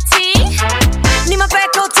personality. 니만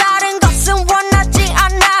뺏고 다른 것은 원하지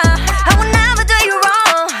않아. I will never do you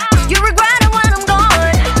wrong. You regret it when I'm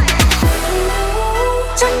gone.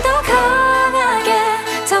 좀 더 강하게,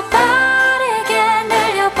 더 빠르게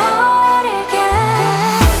늘려버릴게.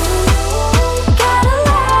 Got a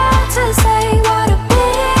lot to say, what a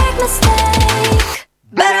big mistake.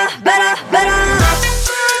 Better, better, better.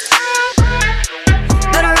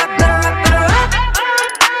 Better up, better up, better up.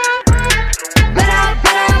 Better up,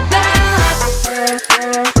 better up, better up.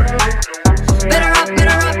 Better up,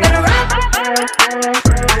 better up, better up.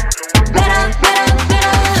 Better, better,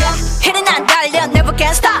 better. 힘은 안 달려, never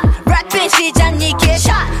can stop. 랩인 시작, 니게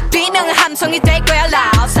shot. 비명은 함성이 될 거야,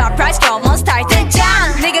 loud. Surprise, come on, start 등장.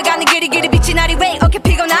 네가 가는 길이 빛이 나리 way. Okay,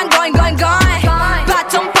 피곤한 going.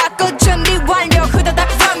 바통 받고 준비 완료. 후다닥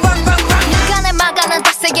run. 누가 날 막아 난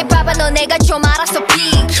더 세게 밟아 너 내가 좀 알아서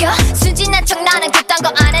비켜 순진한 척 나는 그딴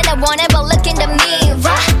거 안 해 나 whenever look in the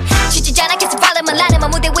mirror 지치지 않아 계속 바람을 나는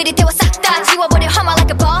무대 위를 태워 싹 다 지워버려 I'm like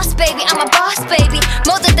a boss baby I'm a boss baby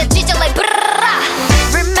모두 다 찢어 like brrrra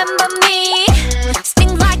Remember me,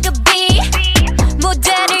 sting like a bee.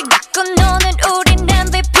 무대를 갖고 노는 우린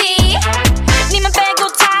MVP. 니만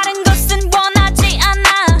빼고 다른 것은 원하지 않아.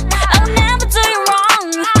 I'll never do you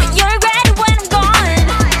wrong. You regret it when I'm gone.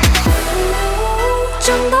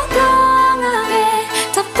 좀 더 강하게,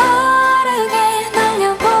 더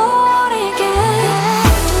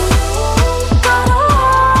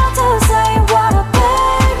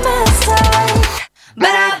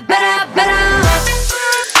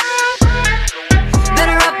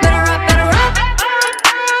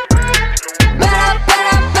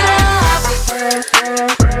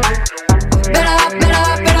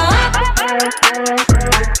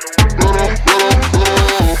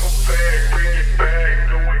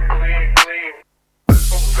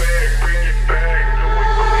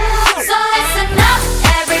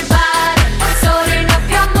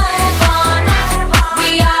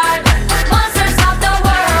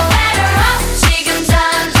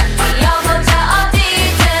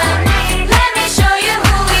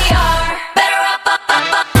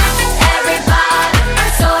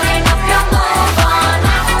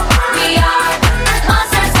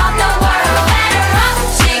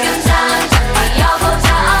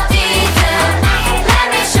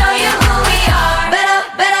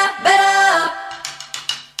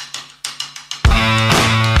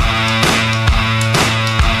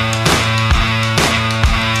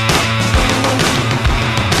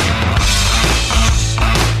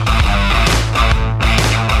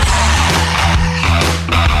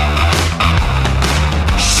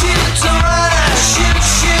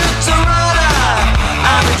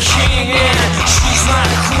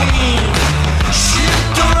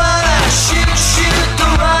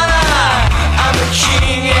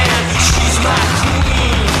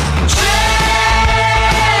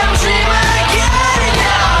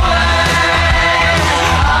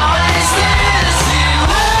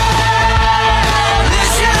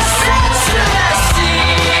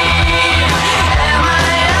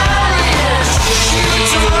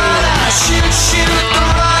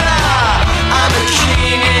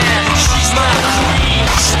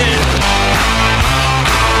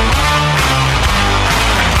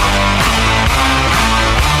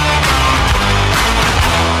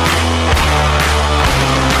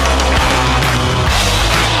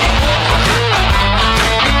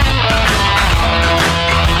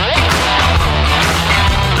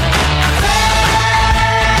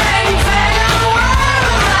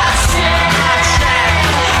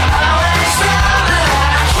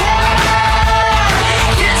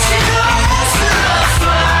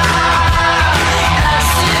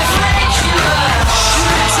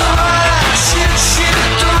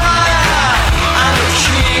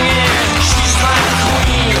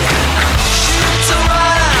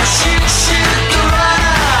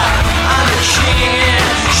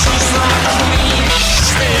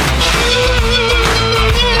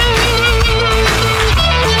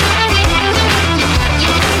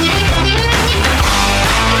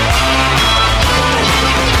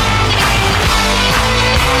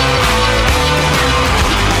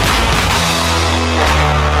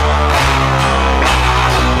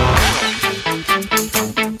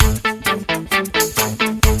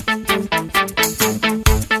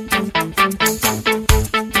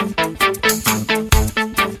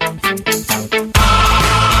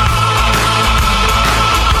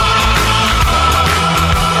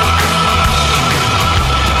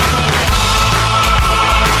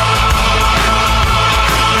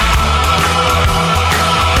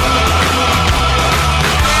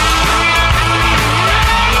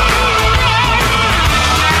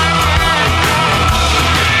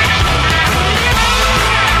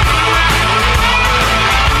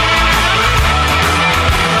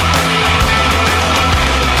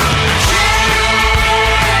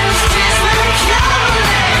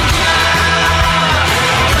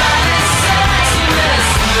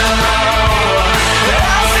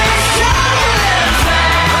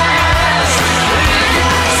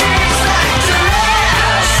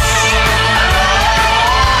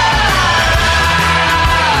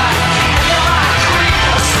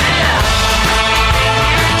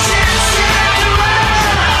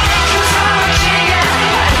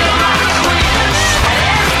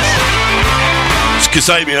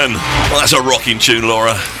Kasabian. Well, that's a rocking tune,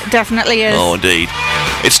 Laura. Definitely is. Oh, indeed.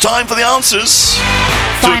 It's time for the answers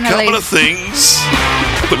Finally. to a couple of things.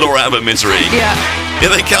 Put Laura out of her misery. Yeah. Here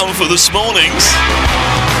they come for this morning's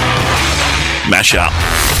Mashup.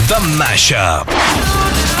 The Mashup.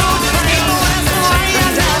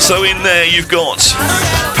 So in there you've got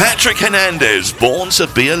Patrick Hernandez, Born to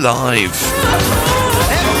Be Alive.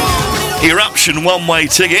 Eruption, One-Way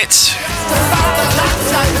Ticket.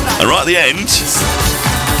 And right at the end,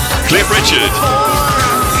 Cliff Richard,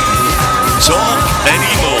 Talk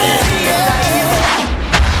Anymore.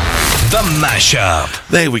 The Mashup.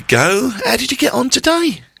 There we go. How did you get on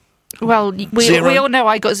today? Well, we all know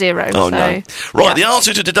I got 0. Oh, so. no. Right, the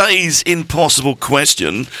answer to today's impossible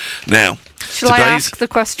question. Now, Shall I ask the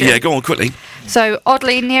question? Yeah, go on quickly. So,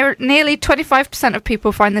 oddly, nearly 25% of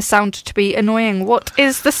people find the sound to be annoying. What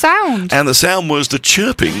is the sound? And the sound was the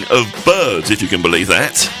chirping of birds, if you can believe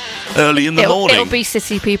that, early in the morning. It'll be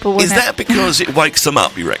city people, won't Is that because it wakes them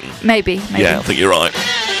up, you reckon? Maybe. Yeah, I think you're right.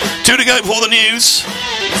 2 to go before the news.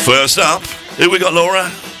 First up, who we got,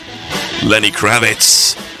 Laura? Lenny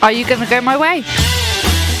Kravitz. Are you going to go my way?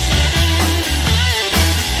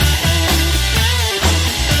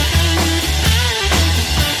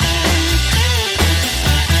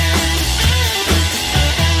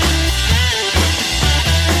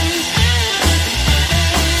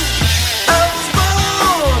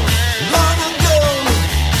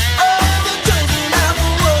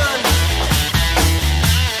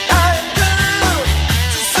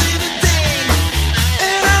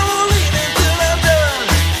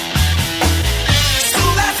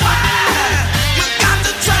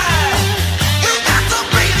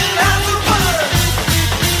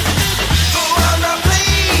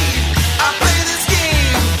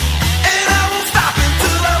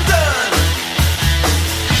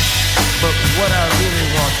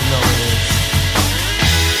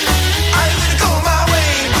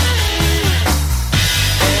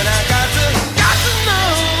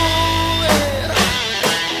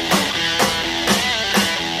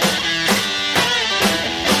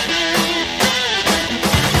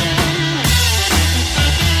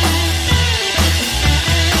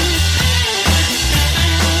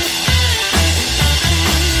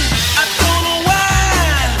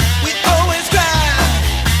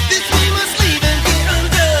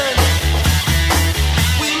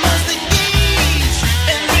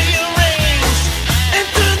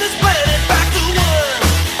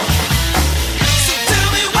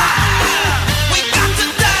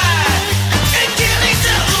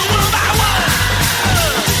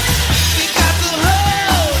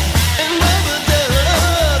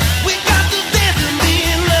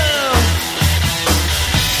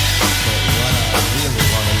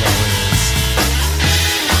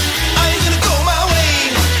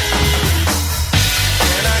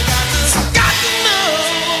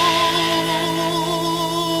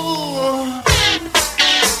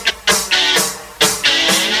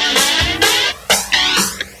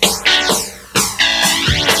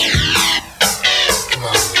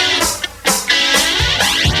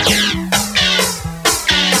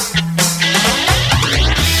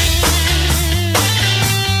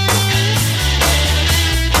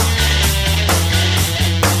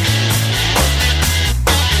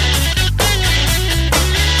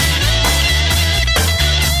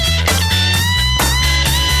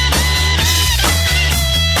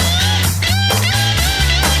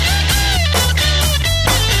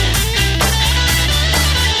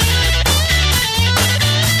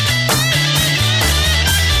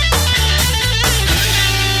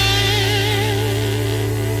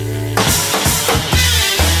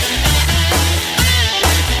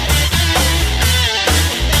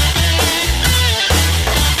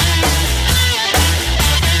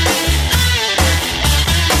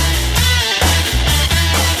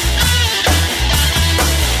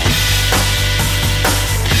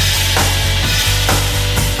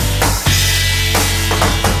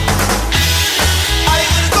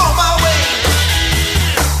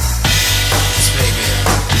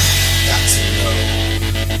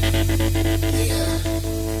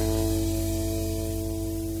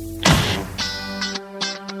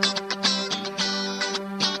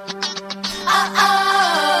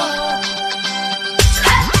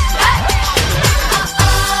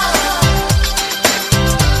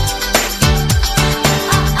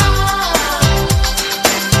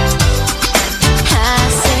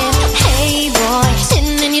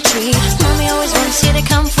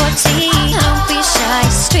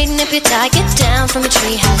 up your tie, get down from a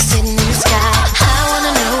treehouse sitting in the sky. I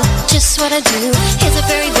wanna know just what I do. Is it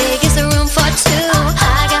very big? Is there room for two?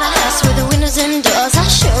 I got a house with the windows and doors. I'll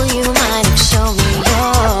show you mine, show me yours.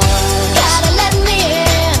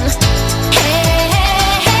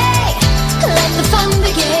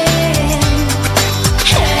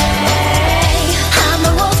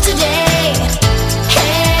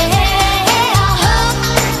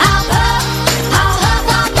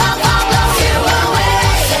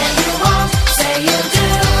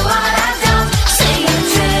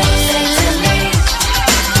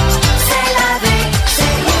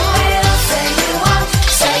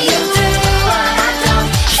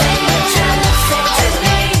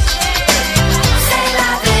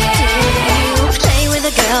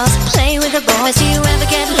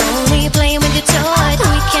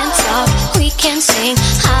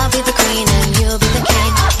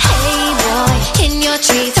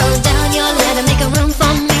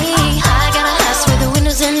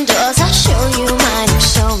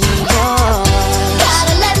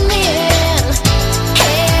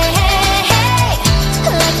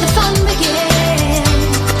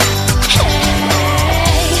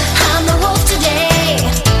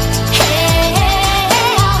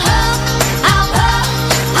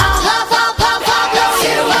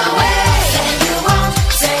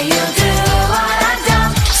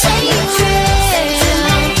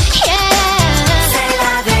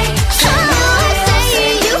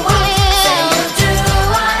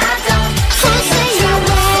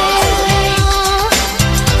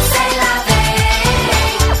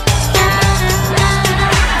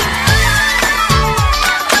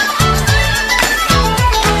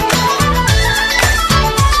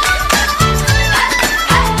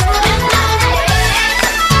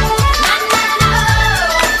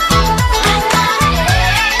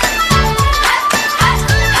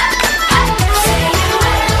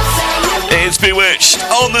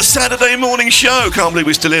 the Saturday morning show. Can't believe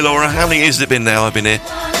we're still here, Laura. How many years has it been now I've been here?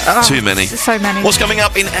 Too many. So many. What's coming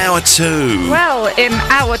up in hour 2? Well, in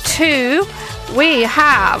hour 2, we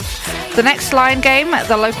have the Next Line game,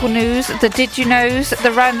 the local news, the Did You Knows,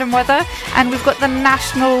 the random weather, and we've got the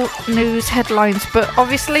national news headlines, but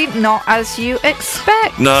obviously not as you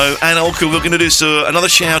expect. No, and also we're going to do another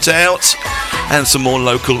shout out and some more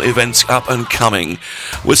local events up and coming.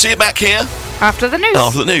 We'll see you back here after the news.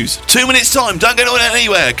 After the news. 2 minutes time. Don't go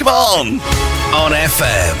anywhere. Come on. On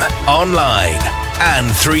FM, online, and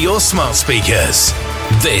through your smart speakers.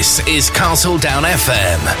 This is Castle Down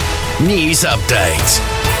FM News Update.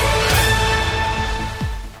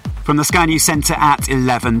 From the Sky News Centre at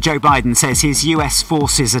 11, Joe Biden says his US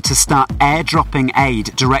forces are to start airdropping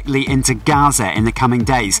aid directly into Gaza in the coming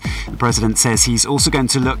days. The president says he's also going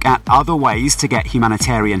to look at other ways to get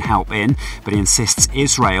humanitarian help in, but he insists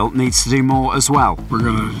Israel needs to do more as well. We're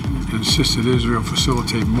going to insist that Israel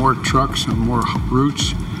facilitate more trucks and more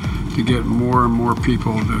routes to get more and more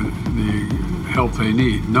people the help they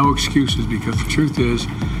need. No excuses, because the truth is,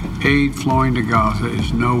 aid flowing to Gaza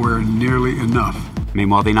is nowhere nearly enough.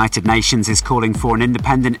 Meanwhile, the United Nations is calling for an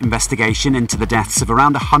independent investigation into the deaths of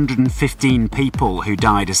around 115 people who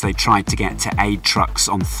died as they tried to get to aid trucks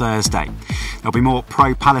on Thursday. There'll be more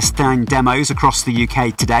pro-Palestine demos across the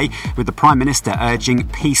UK today, with the Prime Minister urging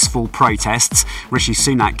peaceful protests. Rishi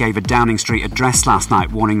Sunak gave a Downing Street address last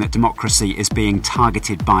night warning that democracy is being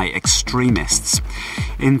targeted by extremists.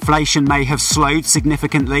 Inflation may have slowed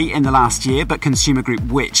significantly in the last year, but consumer group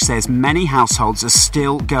Which says many households are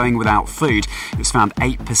still going without food. It's found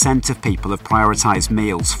 8% of people have prioritised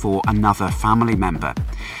meals for another family member.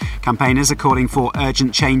 Campaigners are calling for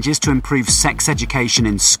urgent changes to improve sex education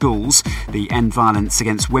in schools. The End Violence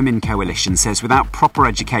Against Women Coalition says without proper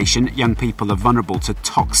education, young people are vulnerable to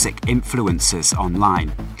toxic influences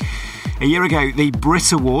online. A year ago, the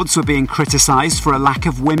Brit Awards were being criticised for a lack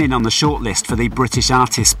of women on the shortlist for the British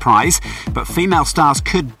Artists Prize, but female stars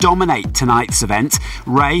could dominate tonight's event.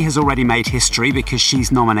 Ray has already made history because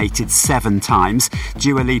she's nominated 7 times.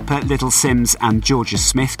 Dua Lipa, Little Sims and Georgia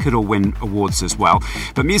Smith could all win awards as well.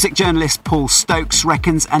 But music journalist Paul Stokes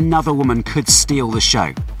reckons another woman could steal the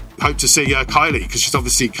show. Hope to see Kylie, because she's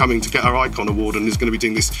obviously coming to get her Icon Award and is going to be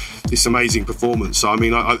doing this amazing performance. So I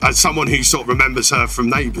mean, as someone who sort of remembers her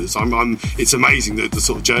from Neighbours, it's amazing the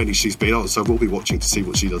sort of journey she's been on. So we'll be watching to see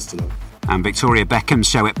what she does tonight. And Victoria Beckham's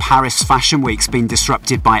show at Paris Fashion Week's been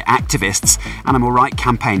disrupted by activists. Animal rights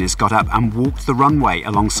campaigners got up and walked the runway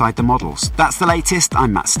alongside the models. That's the latest.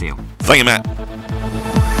 I'm Matt Steele. Thank you, Matt.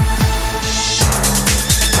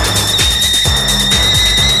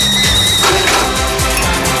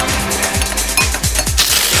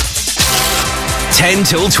 10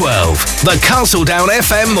 till 12, the Castle Down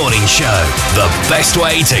FM Morning Show. The best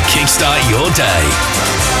way to kickstart your day.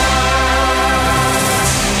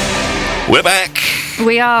 We're back.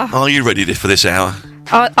 We are. Are you ready for this hour?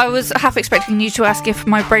 I was half expecting you to ask if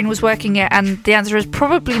my brain was working yet, and the answer is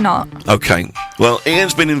probably not. Okay. Well,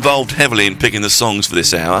 Ian's been involved heavily in picking the songs for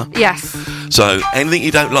this hour. Yes. So, anything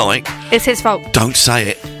you don't like... It's his fault. Don't say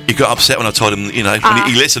it. He got upset when I told him, when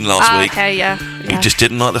he listened last week. Okay, yeah. He just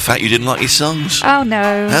didn't like the fact you didn't like his songs. Oh,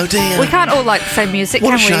 no. Oh, dear. We can't all like the same music,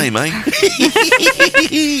 what can we? What a shame,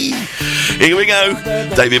 eh? Here we go.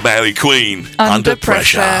 David Bowie, Queen. Under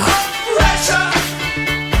Pressure.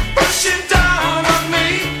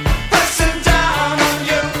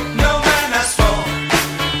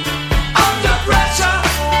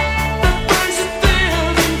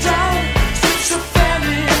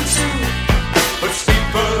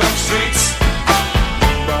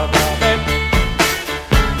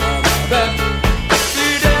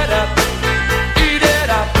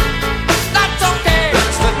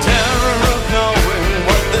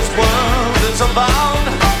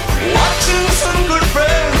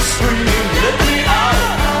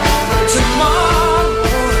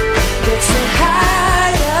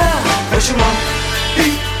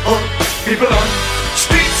 People on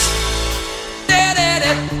streets.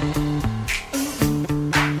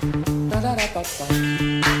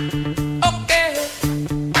 Okay.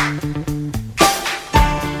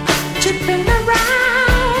 Chipping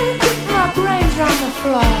around, keep my brains on the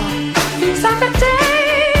floor. These are the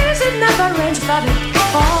days it never rains, but it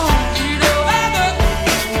falls.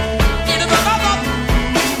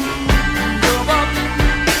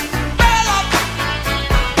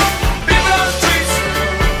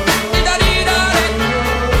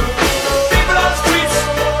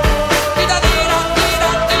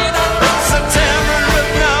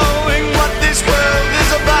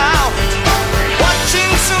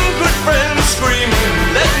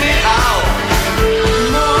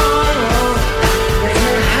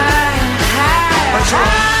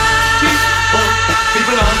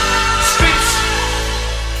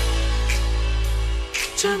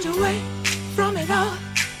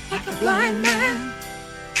 blind man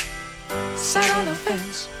sat on the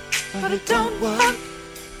fence, but it don't work.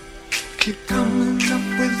 Keep coming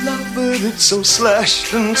up with love, but it's so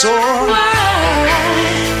slashed and torn.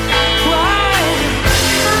 Why?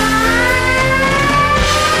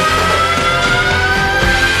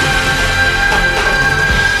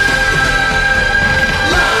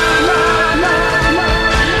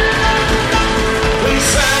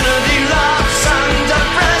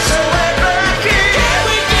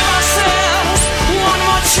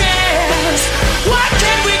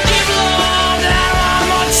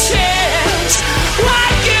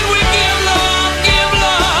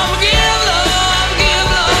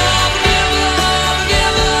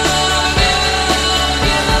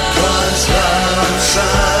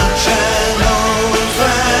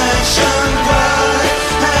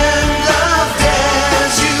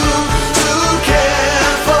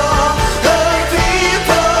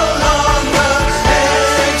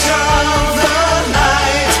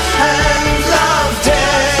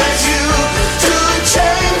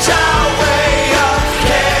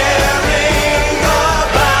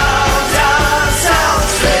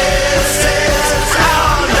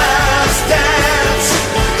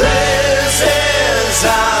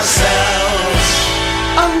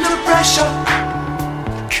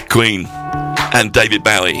 Queen and David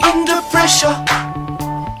Bowie. Under pressure.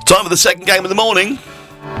 Time for the second game of the morning.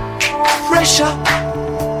 Pressure.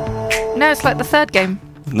 No, it's like the third game.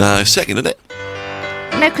 No, second, isn't it?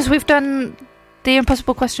 No, because we've done the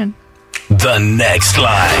impossible question. The next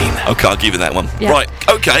line. Okay, I'll give you that one. Yeah. Right,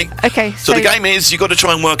 okay. Okay, So the game is, you've got to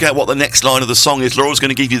try and work out what the next line of the song is. Laura's going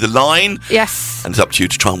to give you the line. Yes. And it's up to you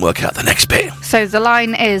to try and work out the next bit. So the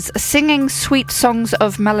line is, singing sweet songs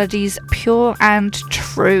of melodies pure and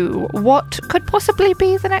true. What could possibly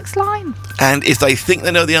be the next line? And if they think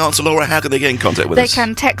they know the answer, Laura, how can they get in contact with They us?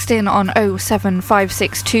 can text in on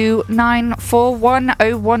 07562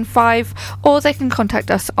 941 015, or they can contact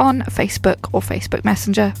us on Facebook or Facebook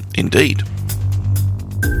Messenger. Indeed.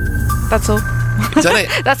 That's all. Is that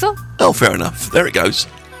it? That's all. Oh, fair enough. There it goes.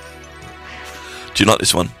 Do you like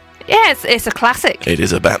this one? Yeah, it's a classic. It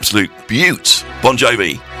is an absolute beaut. Bon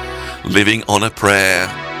Jovi, Living on a Prayer.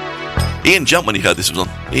 Ian jumped when he heard this was on.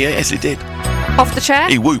 Yes, he did. Off the chair?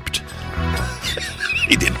 He whooped.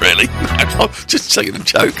 He didn't really. Just saying a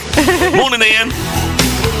joke. Morning, Ian.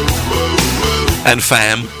 And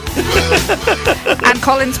fam. And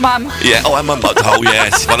Colin's mum. Yeah, oh, and my mum. Oh,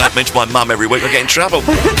 yes. If I don't mention my mum every week, I get in trouble.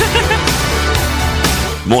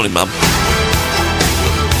 Morning, mum.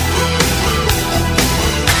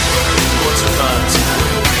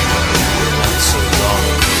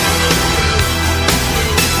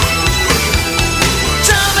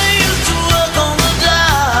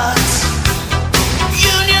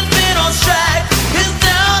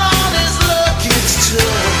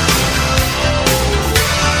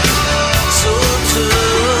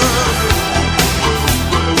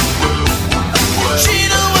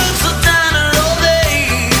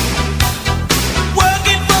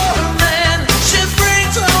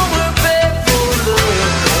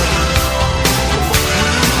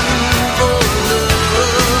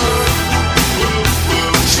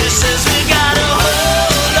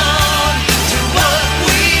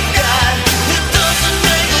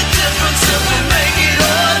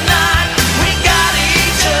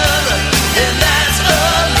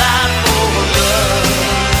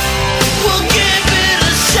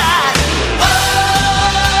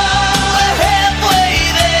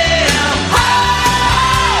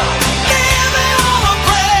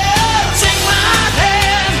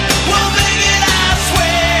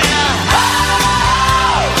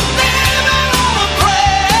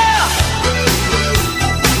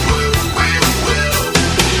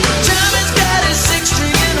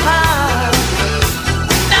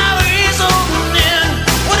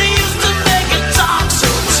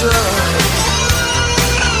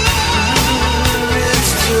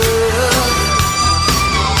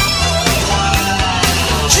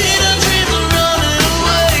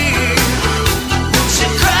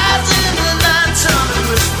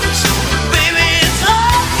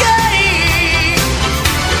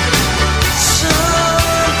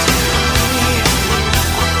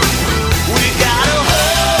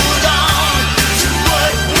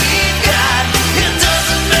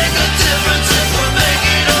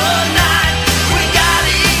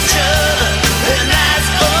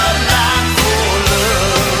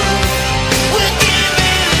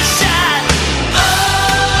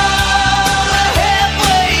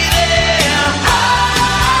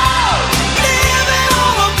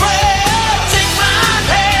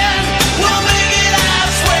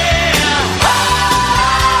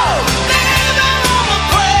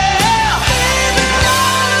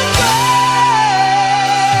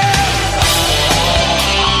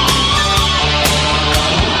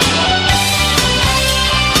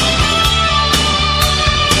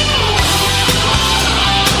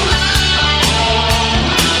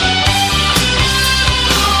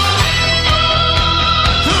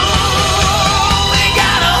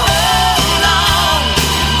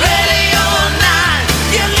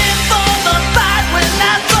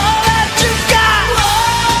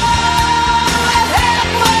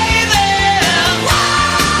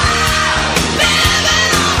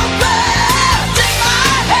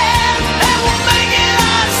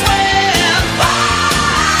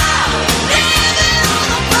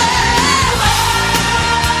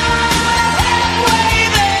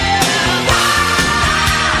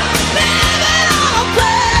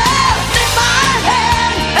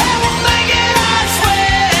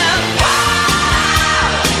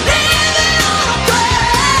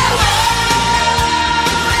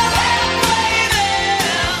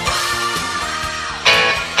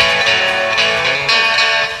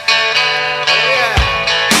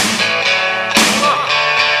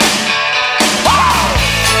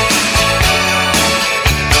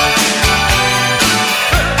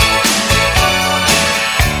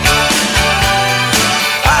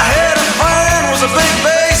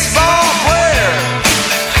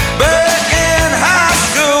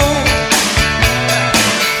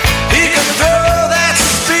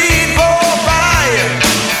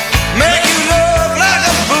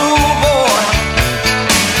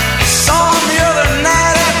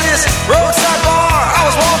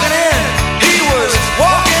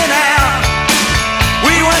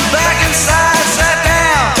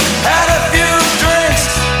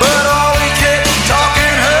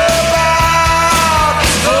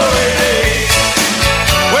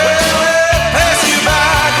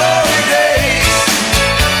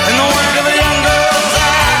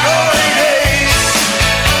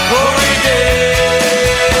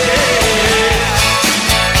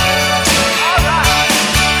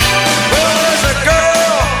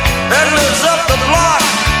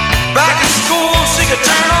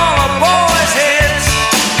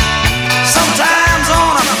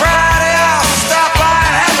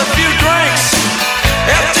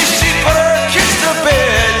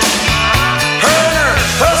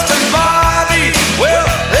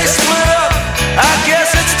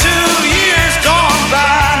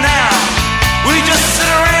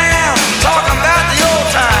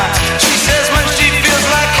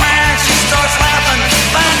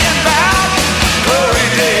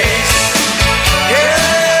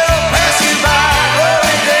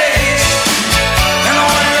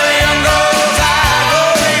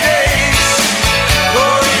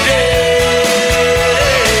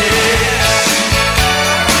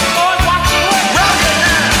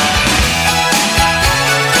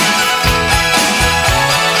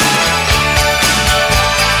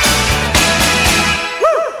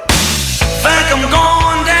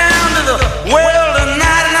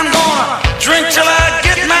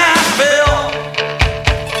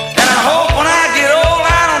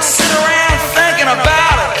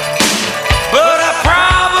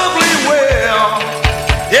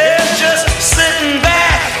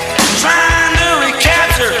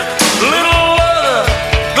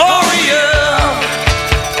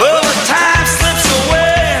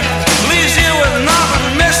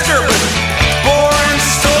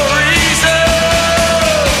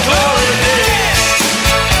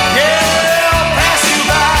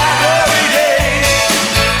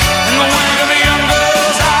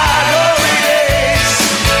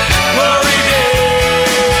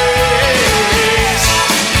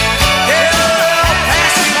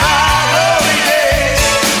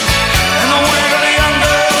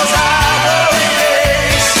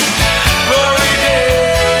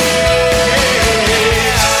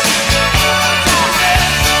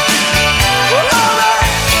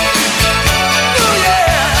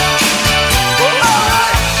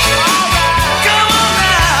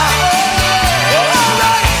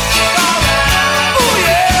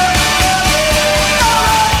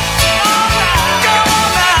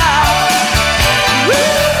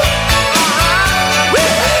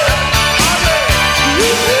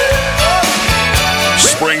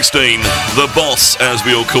 Springsteen, the boss, as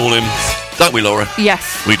we all call him. Don't we, Laura?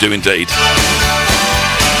 Yes. We do indeed.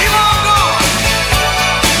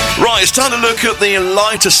 Right, it's time to look at the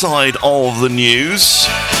lighter side of the news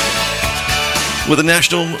with the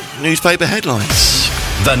national newspaper headlines.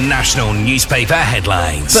 The national newspaper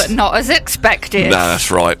headlines. But not as expected. No,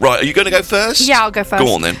 that's right. Right, are you going to go first? Yeah, I'll go first.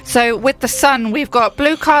 Go on then. So with The Sun, we've got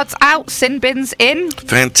blue cards out, sin bins in.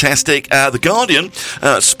 Fantastic. The Guardian,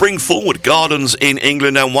 spring forward, gardens in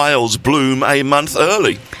England and Wales bloom a month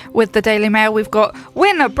early. With the Daily Mail, we've got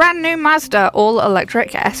win a brand new Mazda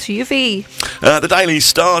all-electric SUV. The Daily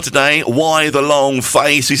Star today, why the long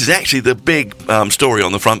face? This is actually the big story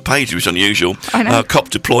on the front page, which is unusual. I know. Cop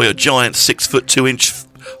deploy a giant 6'2"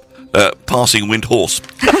 passing wind horse.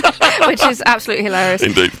 Which is absolutely hilarious.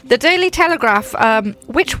 Indeed. The Daily Telegraph,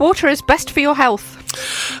 which water is best for your health?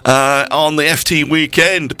 On the FT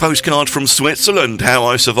weekend, postcard from Switzerland, how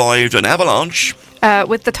I survived an avalanche.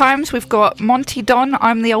 With the Times, we've got Monty Don,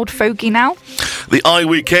 I'm the old fogey now. The Eye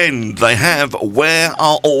Weekend, they have Where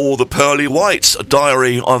Are All the Pearly Whites? A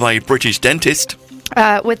diary of a British dentist.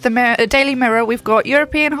 With the Daily Mirror, we've got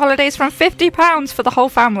European holidays from £50 for the whole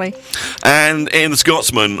family. And in the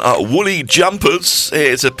Scotsman, woolly jumpers.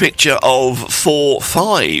 It's a picture of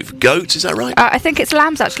 4-5 goats, is that right? I think it's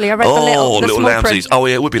lambs, actually. I read the little lambsies. print. Oh,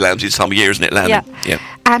 yeah, it would be lambsies this time of year, isn't it? Lambing. Yeah.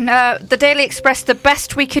 And the Daily Express, the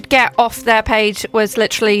best we could get off their page was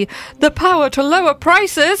literally the power to lower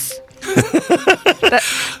prices.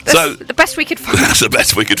 That's the best we could find. That's the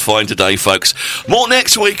best we could find today, folks. More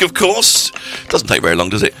next week, of course. Doesn't take very long,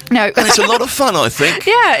 does it? No. And it's a lot of fun, I think.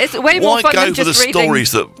 Yeah, it's way more fun Why than go for just the reading.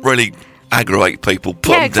 stories that really aggravate people?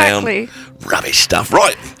 Put them exactly. down. Rubbish stuff.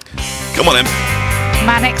 Right. Come on, then.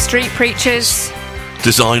 Manic Street Preachers.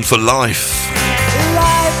 Designed for life.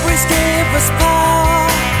 Life was give us power.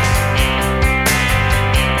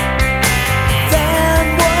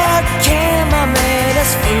 Then what came and made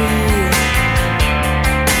us free?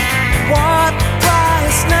 What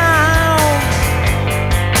price now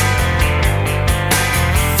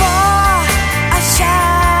for a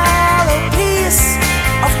shallow piece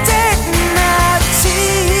of dignity?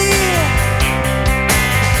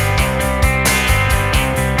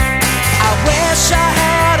 I wish I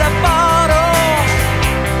had a bottle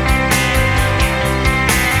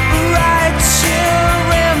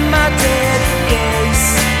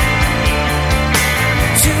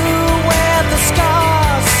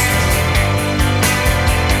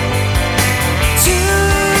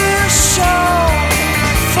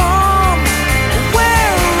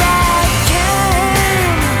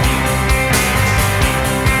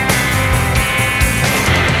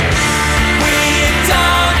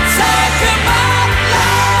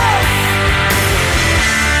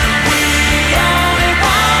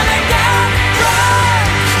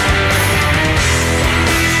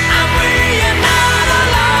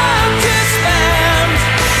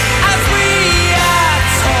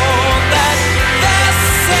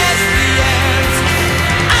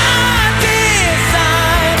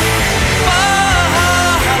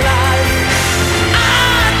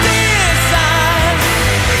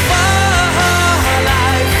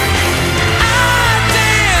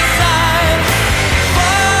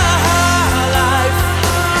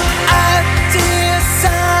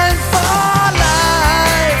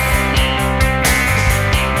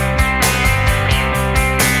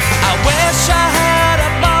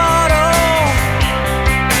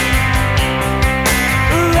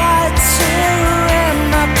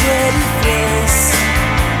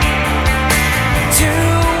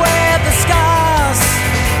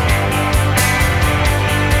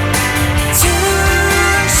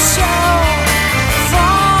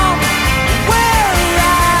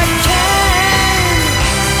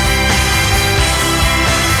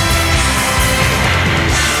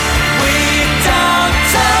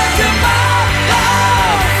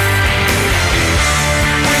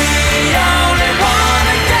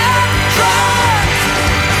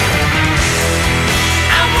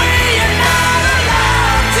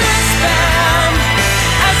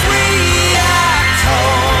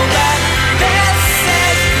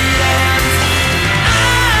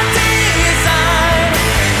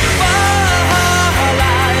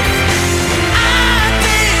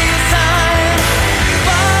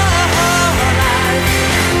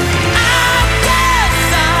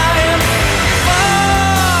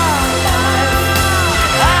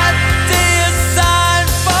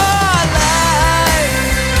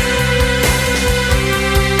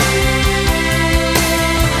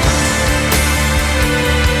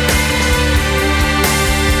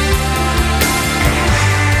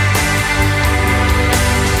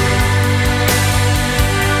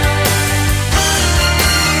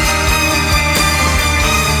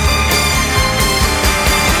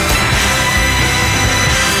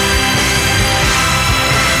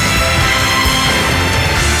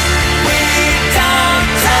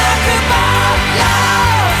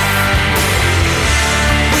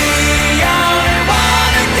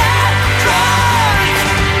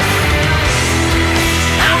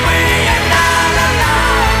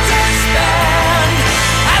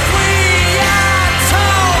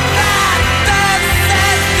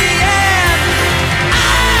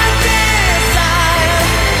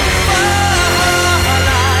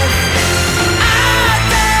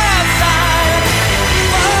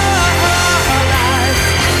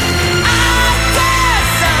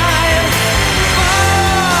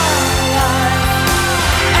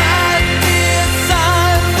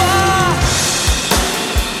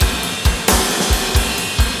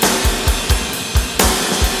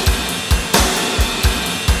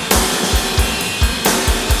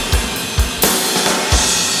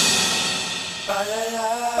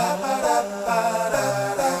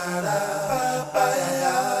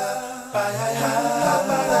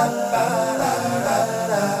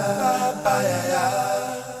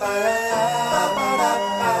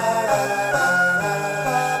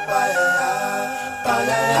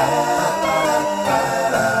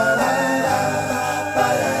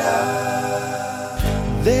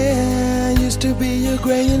There used to be a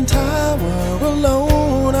graying tower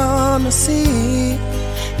alone on the sea.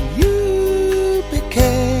 You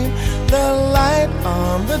became the light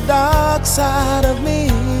on the dark side of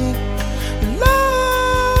me.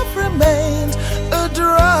 Love remains a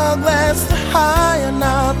drug that's the high and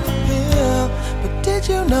not the pill. But did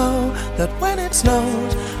you know that when it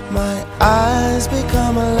snows, my eyes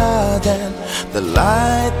become large and the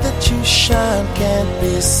light that you shine can't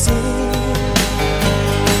be seen?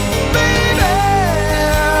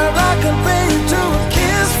 I can pay you to a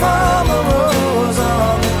kiss from a rose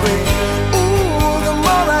on the grave. Ooh, the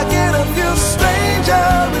more I get of you, stranger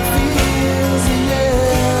it feels,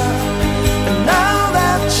 yeah. And now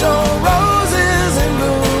that your rose is in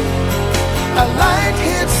bloom, a light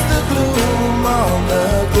hits the gloom on the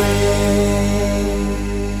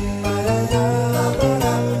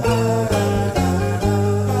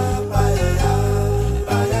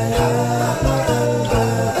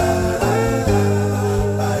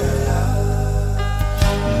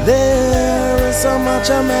so much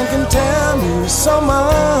a man can tell you, so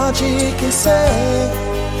much he can say.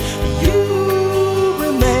 You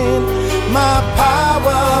remain my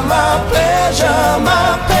power, my pleasure,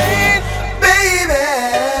 my pain, baby.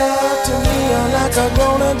 To me you're like a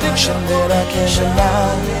grown addiction that I can't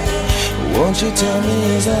deny. Won't you tell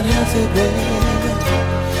me, is that healthy, baby?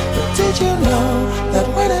 But did you know that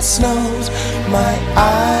when it snows, my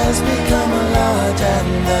eyes become large and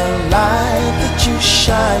the light that you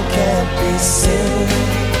shine can't be seen?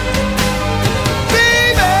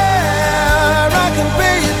 Baby, I can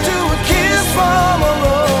pay you to a kiss from a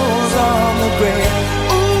rose on the grave.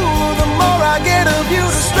 Ooh, the more I get of you,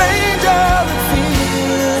 the stranger it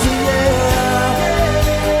feels, yeah.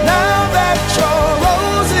 Now that your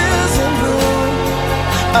rose is in bloom,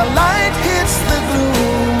 a light hits the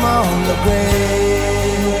gloom on the grave.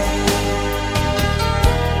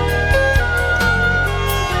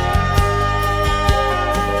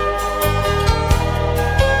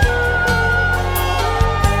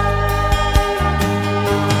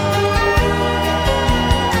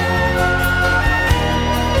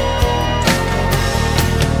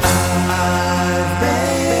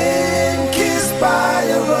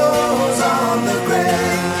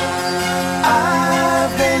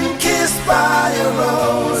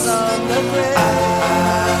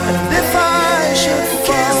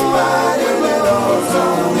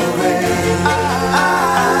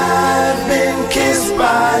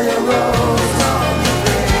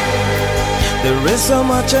 There is so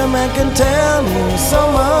much a man can tell you,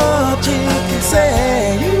 so much he can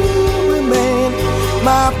say. You remain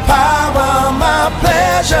my power, my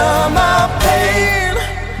pleasure, my pain.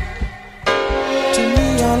 To me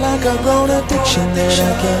you're like a grown addiction that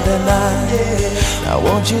I can't deny. Now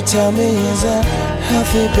won't you tell me, is that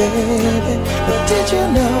healthy, baby? But did you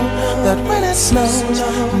know that when it snows,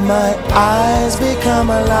 my eyes become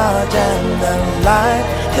large and the light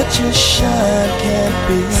that you shine can't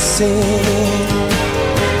be seen?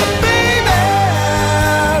 Baby,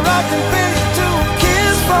 I can pay you to a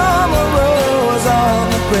kiss from a rose on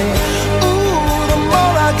the grave. Ooh, the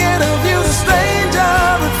more I get of you, the stranger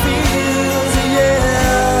it feels,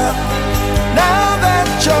 yeah. Now that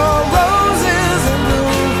your rose is in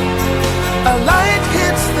bloom, a light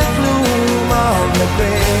hits the gloom on the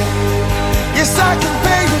grave. Yes, I can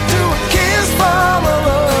pay you to a kiss from a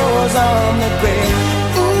rose on the grave.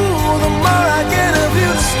 Ooh, the more I get of you,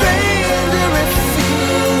 the stranger it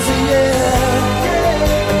feels, yeah.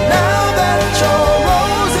 And now that your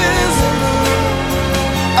rose is in bloom,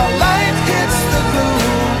 a light hits the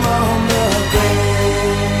gloom on the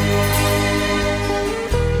grave.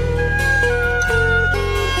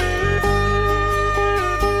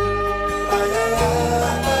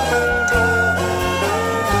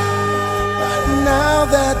 Now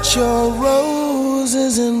that your rose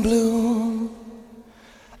is in bloom,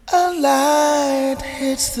 a light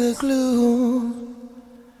hits the gloom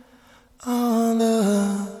on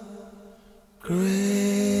the grave.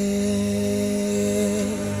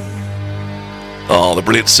 Oh, the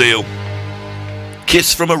brilliant Seal.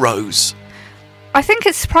 Kiss from a Rose. I think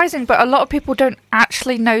it's surprising, but a lot of people don't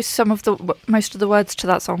actually know most of the words to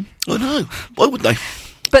that song. I know. Why would they?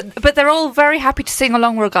 But they're all very happy to sing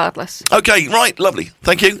along regardless. Okay, right, lovely.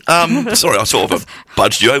 Thank you. Sorry, I sort of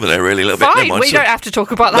budged you over there really a little bit. Fine, we don't have to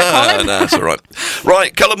talk about that, Colin. No, it's all right.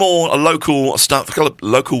 Right, Cullamore, a local stuff,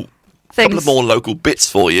 local things. of more local bits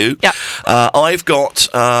for you. Yeah. I've got.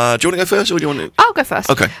 Do you want to go first, or do you want to? I'll go first.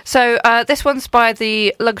 Okay. So this one's by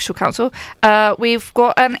the Ludgershall Council. We've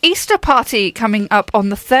got an Easter party coming up on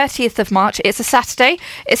the 30th of March. It's a Saturday.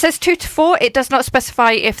 It says 2 to 4. It does not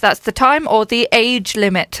specify if that's the time or the age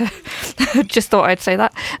limit. Just thought I'd say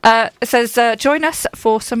that. It says join us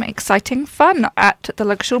for some exciting fun at the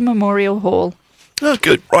Ludgershall Memorial Hall. Oh,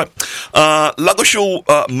 good. Right.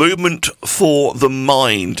 Ludgershall Movement for the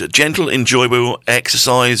Mind. Gentle, enjoyable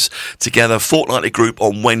exercise together. Fortnightly group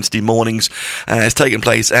on Wednesday mornings. It's taking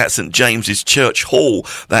place at St James's Church Hall.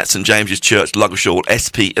 That's St James's Church, Ludgershall,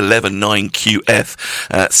 SP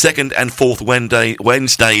 119QF. Second and fourth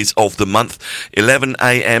Wednesdays of the month, 11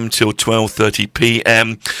 a.m. till 12:30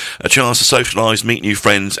 p.m. A chance to socialise, meet new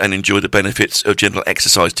friends and enjoy the benefits of gentle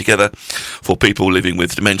exercise together for people living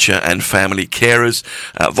with dementia and family carers.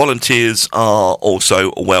 Volunteers are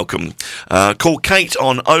also welcome. Call Kate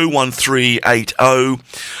on 01380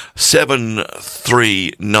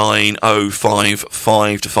 739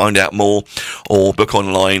 055 to find out more, or book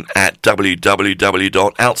online at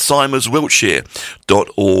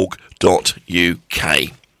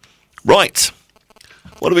www.alzheimerswiltshire.org.uk. Right.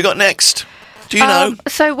 What have we got next? Do you know?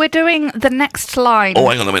 So we're doing The Next Line. Oh,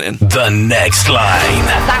 hang on a minute. The Next Line.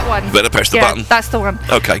 That one. Better press the button. That's the one.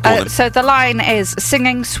 Okay, go on then. So the line is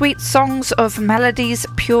singing sweet songs of melodies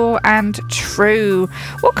pure and true.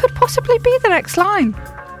 What could possibly be the next line?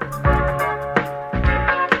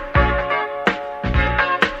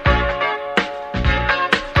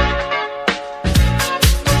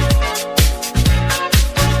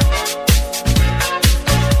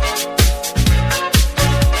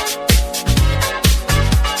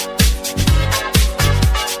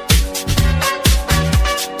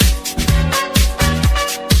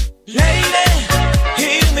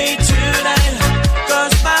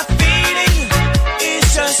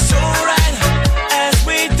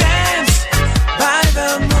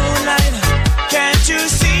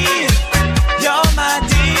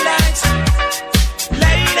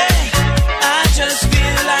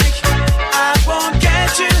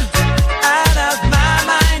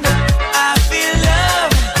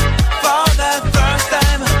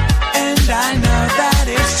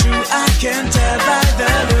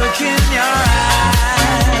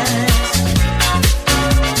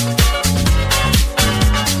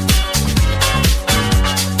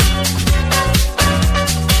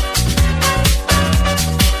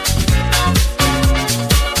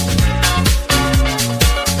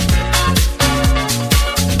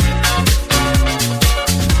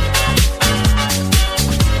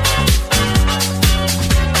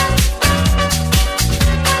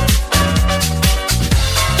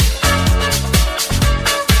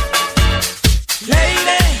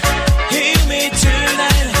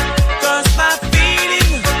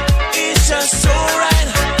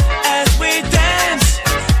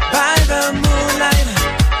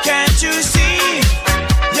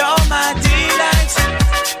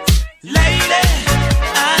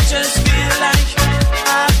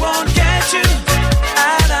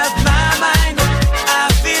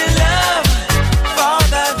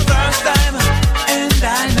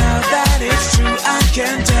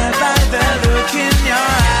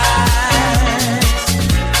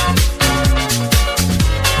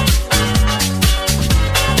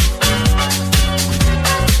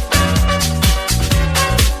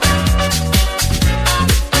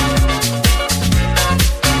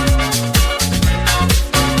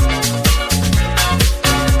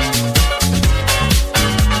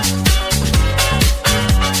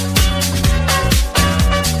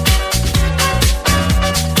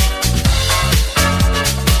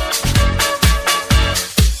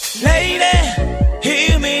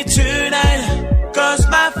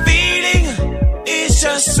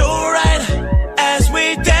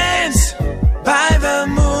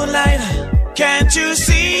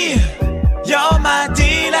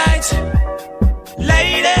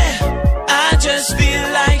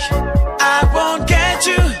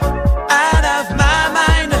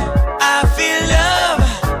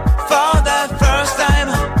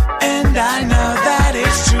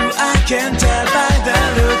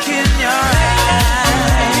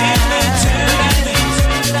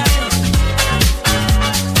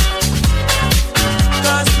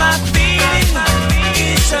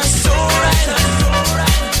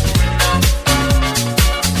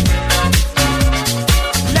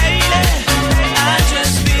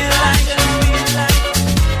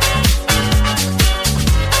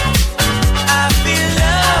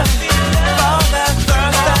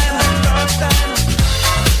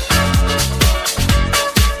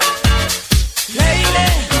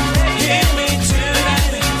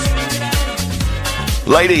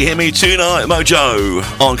 Lady, hear me tonight, Mojo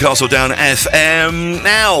on Castledown FM.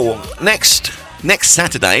 Now, next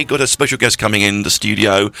Saturday, got a special guest coming in the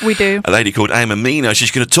studio. We do. A lady called Amina.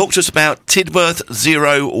 She's going to talk to us about Tidworth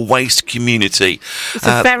Zero Waste Community. It's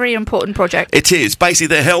a very important project. It is. Basically,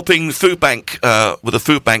 they're helping food bank with a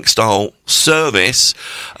food bank style service.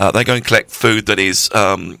 They go and collect food that is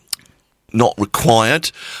not required,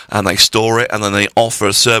 and they store it, and then they offer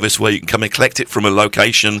a service where you can come and collect it from a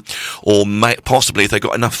location, or possibly, if they've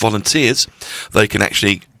got enough volunteers, they can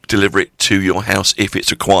actually deliver it to your house if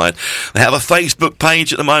it's required. They have a Facebook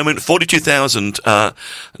page at the moment,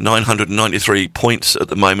 42,993 points at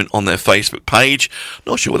the moment on their Facebook page.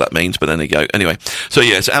 Not sure what that means, but there you go. Anyway, so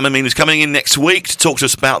yes, Amina's coming in next week to talk to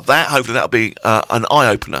us about that. Hopefully that'll be an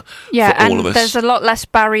eye-opener for all of us. There's a lot less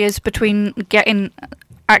barriers between getting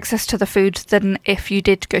access to the food than if you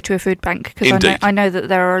did go to a food bank, because I know that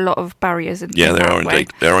there are a lot of barriers in there are way. indeed.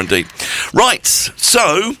 There are indeed. Right,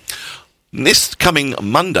 so this coming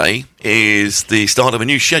Monday is the start of a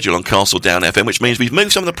new schedule on Castledown FM, which means we've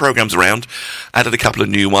moved some of the programmes around, added a couple of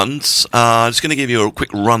new ones. Just going to give you a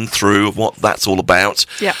quick run through of what that's all about.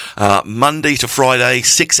 Yeah. Monday to Friday,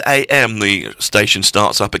 6 a.m. the station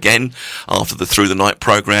starts up again after the Through the Night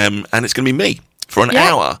programme, and it's going to be me for an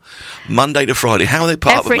hour, Monday to Friday. How are they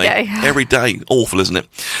part Every of me? day. Every day. Awful, isn't it?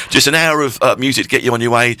 Just an hour of music to get you on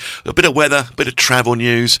your way. A bit of weather, a bit of travel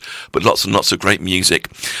news, but lots and lots of great music.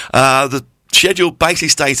 The schedule basically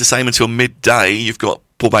stays the same until midday. You've got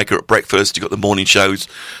Paul Baker at breakfast, you've got the morning shows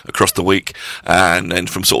across the week, and then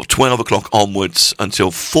from sort of 12 o'clock onwards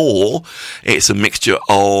until 4, it's a mixture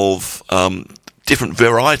of different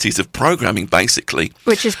varieties of programming, basically.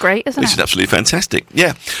 Which is great, isn't it? Which is absolutely fantastic,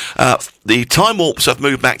 yeah. The Time Warps have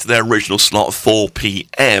moved back to their original slot of 4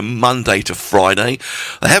 p.m, Monday to Friday.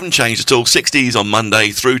 They haven't changed at all. 60s on Monday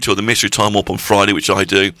through to the Mystery Time Warp on Friday, which I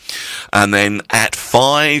do. And then at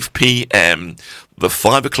 5 p.m, the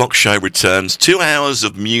 5 o'clock show returns. 2 hours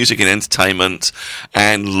of music and entertainment.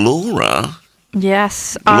 And Laura...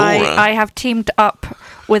 Yes, Laura. I have teamed up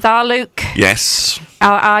with our Luke. Yes.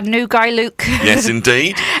 Our new guy, Luke. Yes,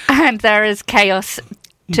 indeed. And there is chaos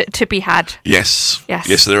to be had. Yes. Yes.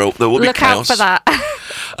 Yes, there will be Look chaos. out for that.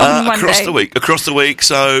 On Monday. Across the week.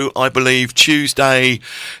 So I believe Tuesday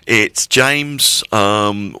it's James.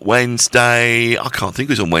 Wednesday, I can't think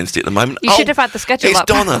who's on Wednesday at the moment. You should have had the schedule it's up.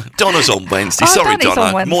 Donna. Donna's on Wednesday. Oh, Sorry, Donna's Donna.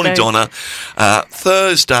 on Wednesday. Morning, Donna.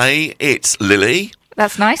 Thursday it's Lily.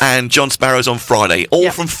 That's nice. And John Sparrow's on Friday,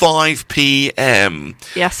 all from 5 p.m.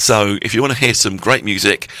 Yes. So if you want to hear some great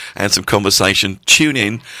music and some conversation, tune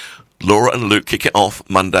in. Laura and Luke kick it off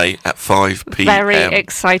Monday at 5 p.m. Very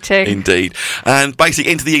exciting. Indeed. And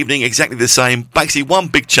basically into the evening, exactly the same. Basically one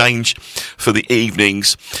big change for the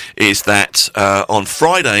evenings is that on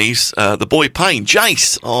Fridays, the boy Payne,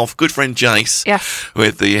 Jace, our good friend Jace,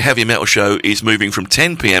 with the Heavy Metal Show, is moving from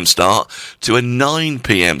 10 p.m. start to a 9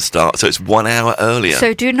 p.m. start. So it's 1 hour earlier.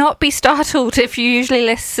 So do not be startled if you usually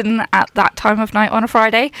listen at that time of night on a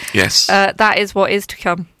Friday. Yes. That is what is to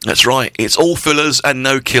come. That's right. It's all fillers and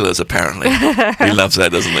no killers, apparently. He loves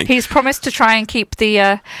that, doesn't he? He's promised to try and keep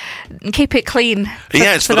it clean. He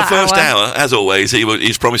has for the first hour, as always.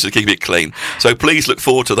 He's promised to keep it clean. So please look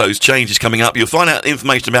forward to those changes coming up. You'll find out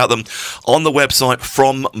information about them on the website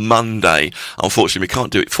from Monday. Unfortunately, we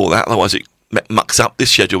can't do it for that, otherwise it mucks up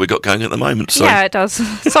this schedule we've got going at the moment. So. Yeah, it does.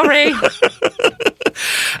 Sorry.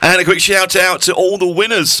 And a quick shout out to all the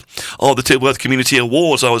winners of the Tidworth Community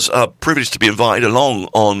Awards. I was privileged to be invited along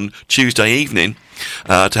on Tuesday evening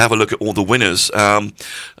to have a look at all the winners.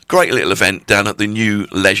 Great little event down at the new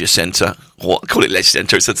leisure centre. Or I call it leisure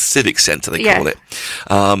centre, it's a civic centre they call it.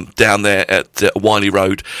 Down there at Wiley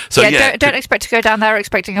Road. So don't expect to go down there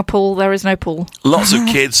expecting a pool. There is no pool. Lots of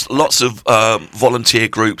kids, lots of volunteer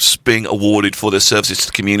groups being awarded for their services to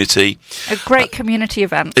the community. A great community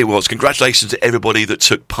event. It was. Congratulations to everybody that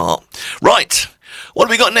took part. Right. What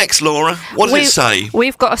have we got next, Laura? What does it say?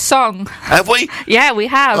 We've got a song. Have we? Yeah, we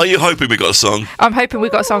have. Are you hoping we got a song? I'm hoping we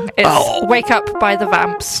got a song. It's Wake Up by the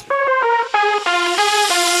Vamps.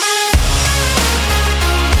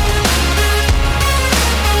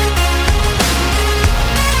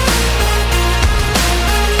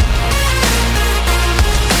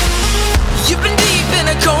 You've been deep in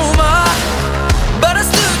a coma, but I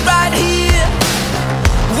stood right here.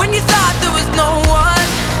 When you thought there was no one,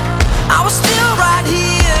 I was still right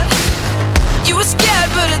here. You were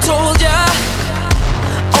scared, but I told ya,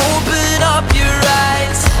 open up your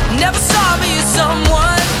eyes. Never saw me as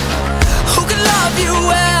someone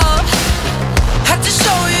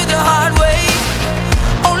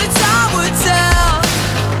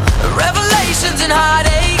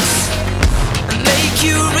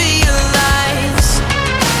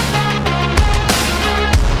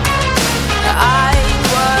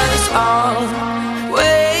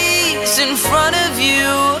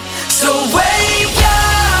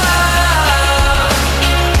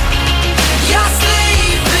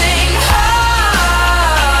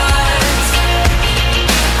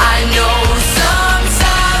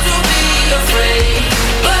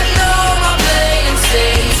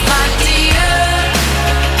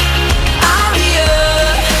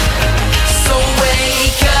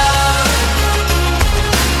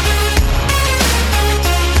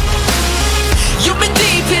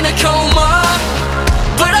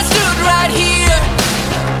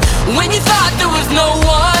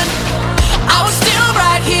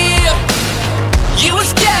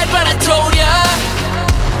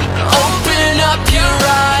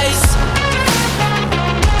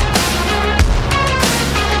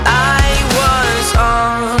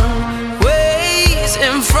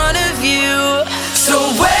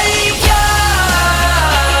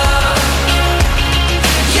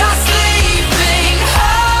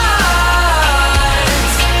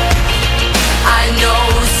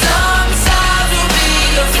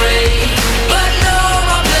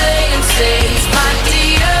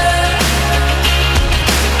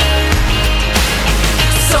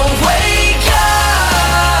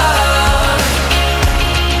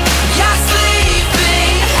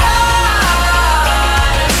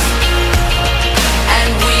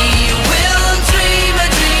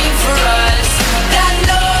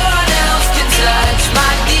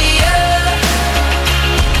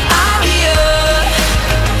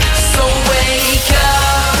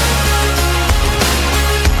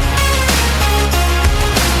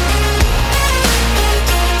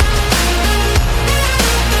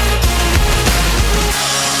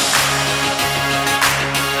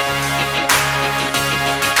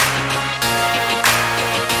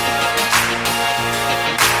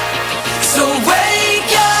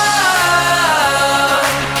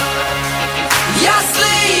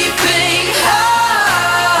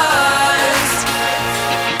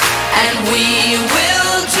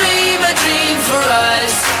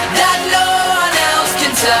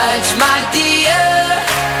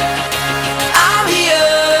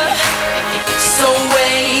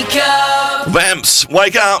Tramps,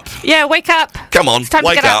 wake up. Yeah, wake up. Come on, It's time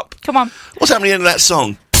wake to get up. Come on. What's happening in that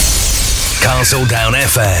song? Castledown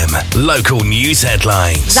FM, local news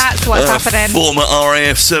headlines. That's what's happening. Former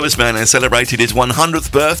RAF serviceman has celebrated his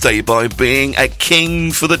 100th birthday by being a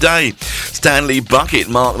king for the day. Stanley Bucket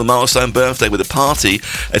marked the milestone birthday with a party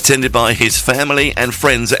attended by his family and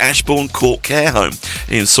friends at Ashbourne Court Care Home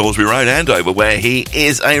in Salisbury Road, Andover, where he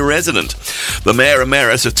is a resident. The Mayor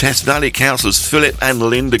Emeritus of Test Valley councillors Philip and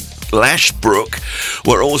Linda Lashbrook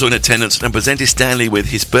were also in attendance and presented Stanley with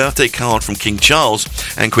his birthday card from King Charles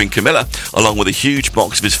and Queen Camilla, along with a huge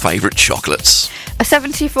box of his favourite chocolates. A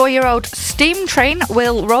 74-year-old steam train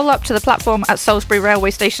will roll up to the platform at Salisbury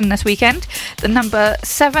Railway Station this weekend. The number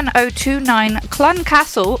 7029 Clun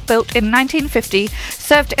Castle, built in 1950,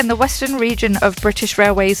 served in the western region of British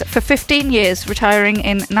Railways for 15 years, retiring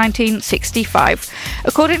in 1965.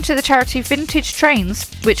 According to the charity Vintage Trains,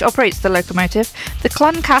 which operates the locomotive, the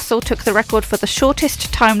Clun Castle took the record for the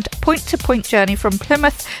shortest timed point-to-point journey from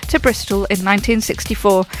Plymouth to Bristol in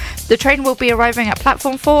 1964. The train will be arriving at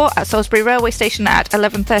Platform 4 at Salisbury Railway Station at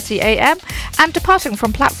 11:30am and departing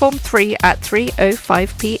from Platform 3 at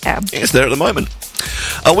 3:05pm. It's there at the moment.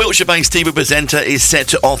 A Wiltshire-based TV presenter is set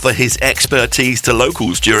to offer his expertise to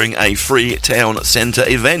locals during a free town centre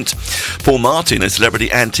event. Paul Martin, a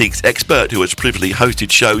celebrity antiques expert who has previously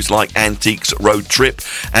hosted shows like Antiques Road Trip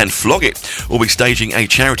and Flog It, will be staging a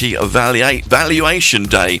charity valuation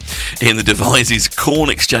day in the Devizes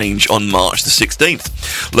Corn Exchange on March the 16th.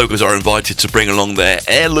 Locals are invited to bring along their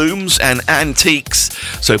heirlooms and antiques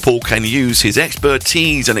so Paul can use his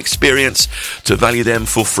expertise and experience to value them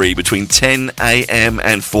for free between 10am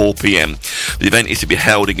and 4pm. The event is to be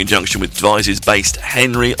held in conjunction with Devizes-based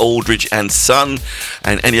Henry Aldridge and Son,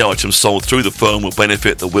 and any items sold through the firm will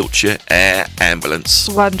benefit the Wiltshire Air Ambulance.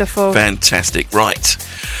 Wonderful. Fantastic. Right.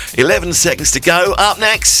 11 seconds to go. Up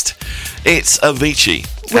next, it's Avicii.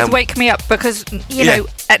 With Wake Me Up, because, you know,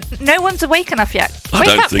 no one's awake enough yet. I Wake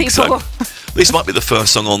don't up, think people. so. This might be the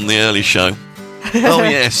first song on the early show. Oh,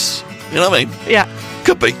 yes. You know what I mean? Yeah.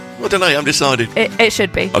 Could be. I don't know. I'm decided. It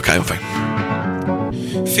should be. Okay, okay.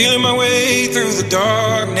 Feeling my way through the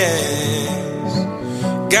darkness,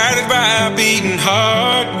 guided by a beating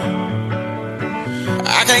heart.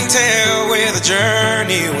 I can't tell where the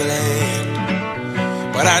journey will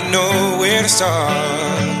end, but I know where to start.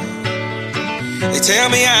 They tell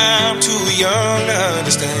me I'm too young to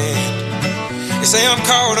understand. They say I'm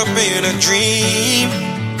caught up in a dream.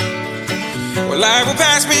 Well, life will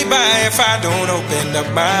pass me by if I don't open up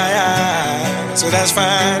my eyes, so that's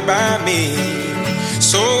fine by me.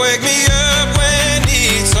 So wake me up when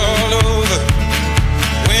it's all over,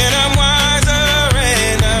 when I'm wiser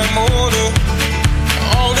and I'm older.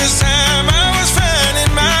 All this time I was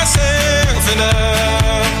finding myself and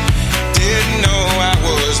I didn't know I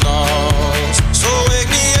was lost. So wake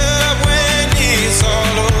me up when it's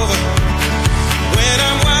all over, when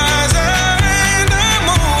I'm wiser and I'm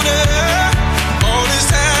older. All this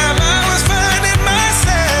time I was finding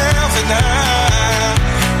myself and I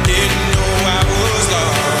didn't know I was lost.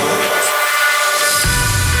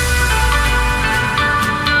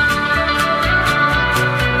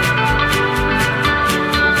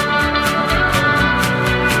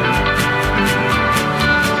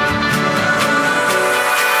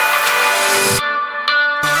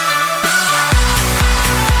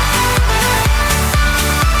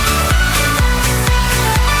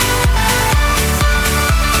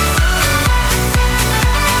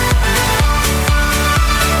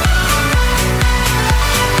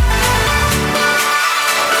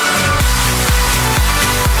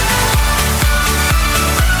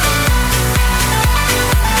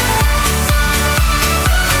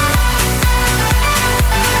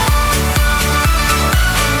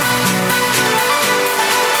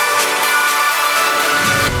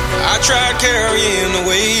 Tried carrying the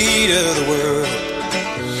weight of the world,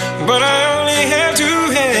 but I only have two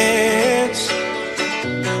hands.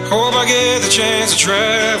 Hope I get the chance to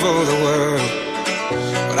travel the world,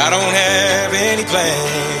 but I don't have any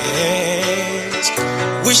plans.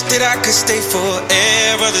 Wish that I could stay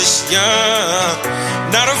forever this young,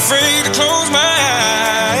 not afraid to close my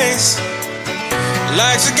eyes.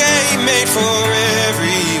 Life's a game made for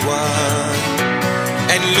everyone,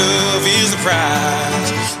 and love is the prize.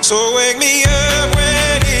 So wake me up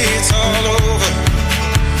when it's all over,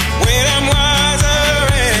 when I'm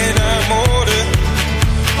wiser and I'm older.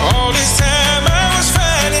 All this time I was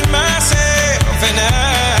finding myself and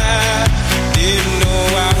I didn't know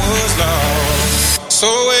I was lost. So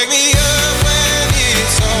wake me up when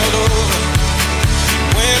it's all over,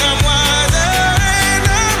 when I'm wiser and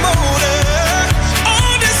I'm older.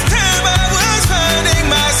 All this time I was finding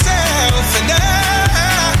myself and I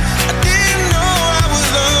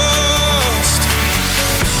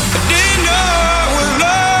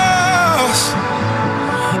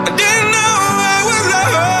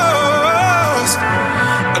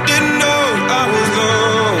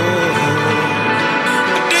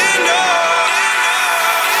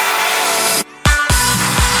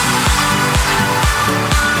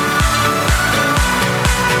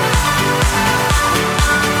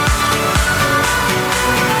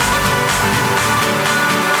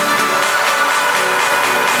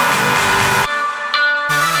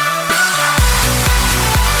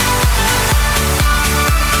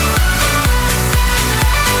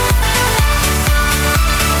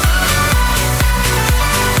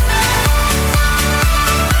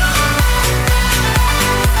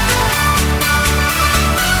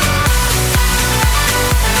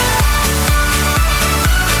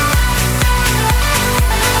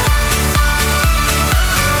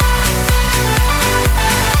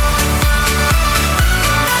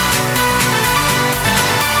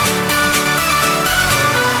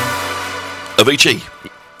Avicii,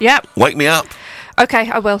 Yep. wake me up.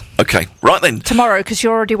 Okay, I will. Okay, right then. Tomorrow, because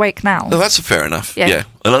you're already awake now. Oh, that's fair enough. Yeah.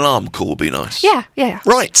 An alarm call would be nice. Yeah.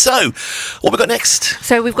 Right, so, what we got next?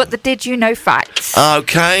 So we've got the Did You Know facts.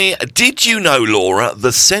 Okay, did you know, Laura,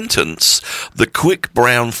 the sentence, the quick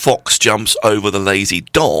brown fox jumps over the lazy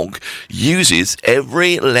dog, uses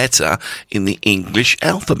every letter in the English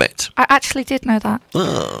alphabet? I actually did know that.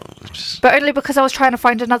 Oh. But only because I was trying to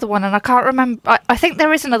find another one, and I can't remember. I think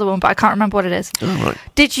there is another one, but I can't remember what it is. All right.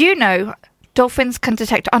 Did you know dolphins can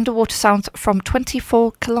detect underwater sounds from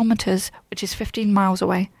 24 kilometres, which is 15 miles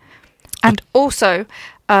away? And also,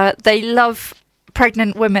 they love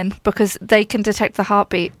pregnant women because they can detect the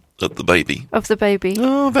heartbeat Of the baby. of the baby.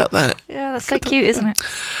 Oh, about that. Yeah, that's so cute, isn't it?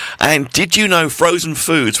 And did you know frozen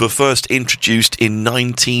foods were first introduced in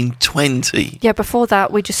 1920? Yeah, before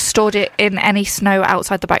that, we just stored it in any snow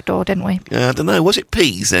outside the back door, didn't we? I don't know. Was it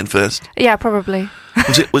peas then first? Yeah, probably.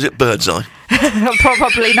 Was it bird's eye?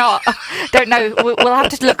 Probably not. Don't know. We'll have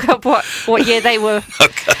to look up what year they were.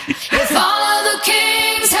 Okay. If all of the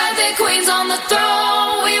kings had their queens on the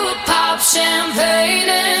throne, we would pop champagne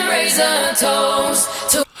and raise a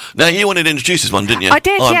toast to. Now, you wanted to introduce this one, didn't you? I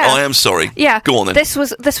did, yeah. I am sorry. Yeah. Go on then. This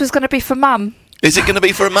was going to be for Mum. Is it going to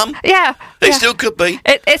be for a mum? Yeah. It still could be.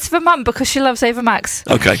 It's for Mum because she loves Ava Max.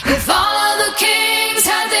 Okay. If all of the kings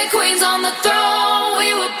had their queens on the throne,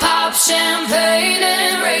 we would pop champagne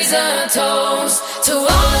and raise a toast to all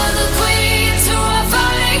of the queens who are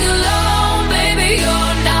fighting alone. Baby,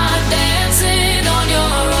 you're not dancing on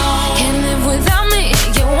your own. Can't live without me.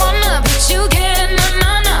 You wanna, but you can't.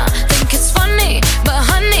 Nah. Think it's funny, but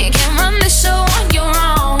honey, can't run the show on your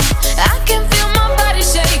own. I can feel my body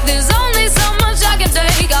shake. There's only so much I can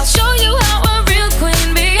take. I'll show you how a real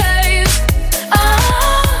queen behaves.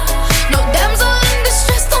 No damsel in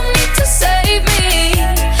distress, don't need to save me.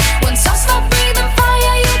 Once I stop breathing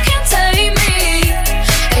fire, you can't tame me.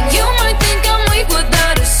 And you might think I'm weak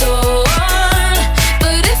without a sword,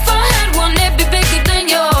 but if I had one, it'd be bigger than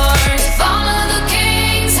yours. If all of the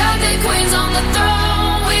kings had their queens on the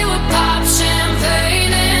throne, we would pop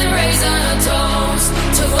champagne and raise a toast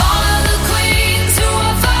to all of the queens who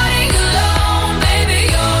are fighting alone. Baby,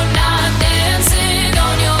 you're not dancing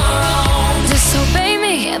on your own. Disobey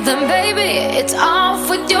me, then baby, it's off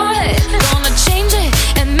with your head. Gonna change it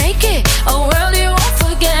and make it a world you won't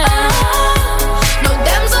forget. No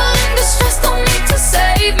damsel in distress, don't need to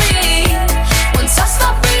save me. Once I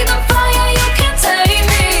stop breathing fire, you can't tame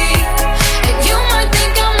me. And you might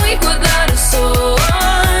think I'm weak without a sword,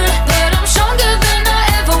 but I'm stronger than I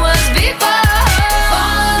ever was before.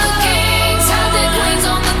 All of the kings had their queens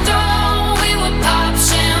on the throne, we would pop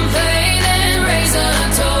champagne and raise a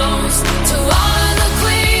toast to all of the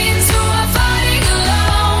queens who are fighting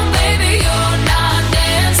alone. Baby, you're not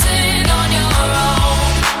dancing on your own.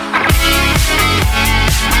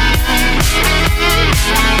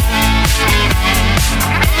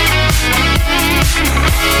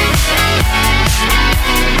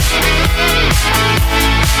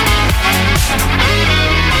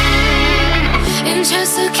 In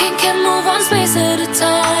chess, a king can move one space at a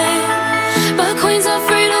time, but queens are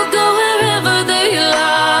free to go wherever they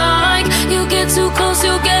like. You get too close,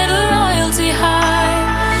 you'll get a royalty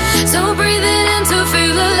high. So breathe it in to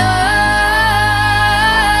feel alive.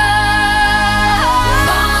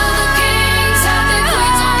 All of the kings had their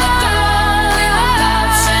queens on the throne. We would pop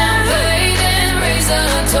champagne and raise a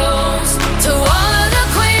toast to all of the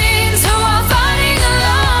queens who are fighting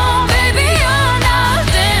alone. Baby, you're not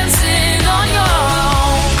dancing on your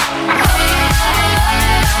own.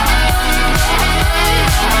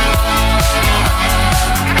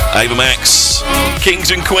 Ava Max,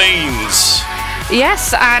 Kings and Queens.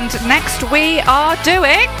 Yes, and next we are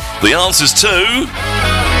doing The answers to...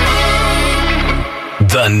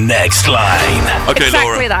 The next line. Okay,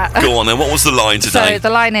 Exactly Laura, that. go on then. What was the line today? So the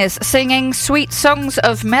line is singing sweet songs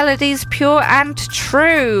of melodies pure and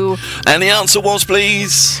true. And the answer was,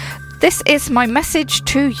 please... This is my message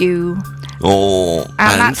to you. Oh,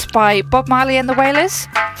 And that's by Bob Marley and the Wailers,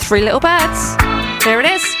 Three Little Birds. Here it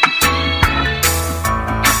is.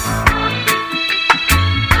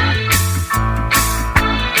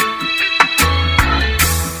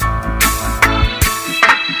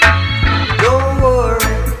 Don't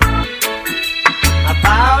worry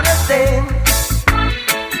about a thing.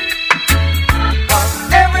 'Cause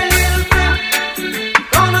every little thing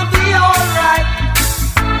gonna be alright.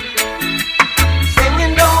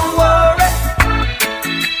 Singing, don't worry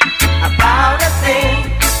about a thing.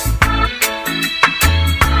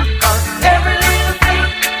 'Cause every little thing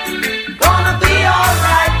gonna be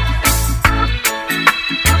alright.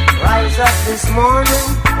 Rise up this morning,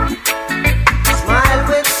 smile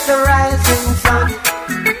with the rising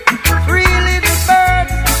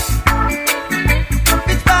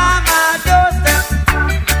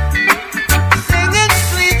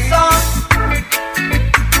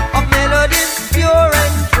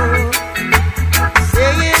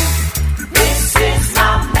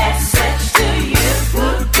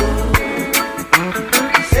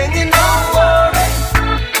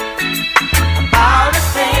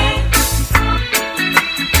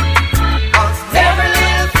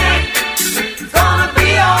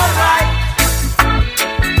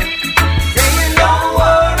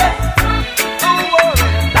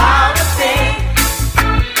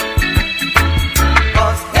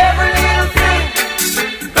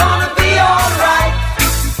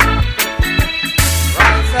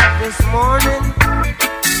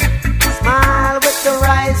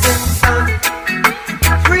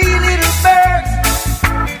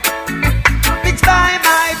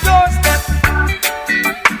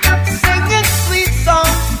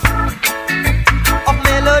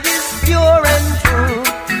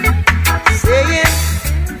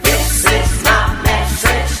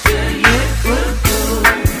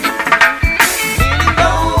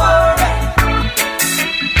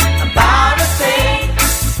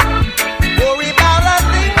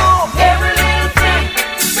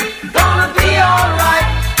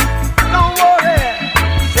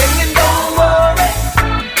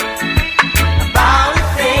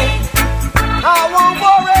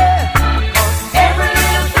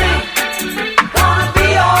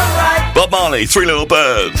Riley, Three Little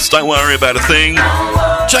Birds. Don't worry about a thing.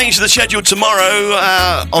 Change the schedule tomorrow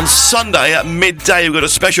on Sunday at midday. We've got a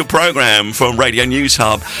special programme from Radio News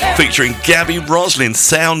Hub featuring Gabby Roslin,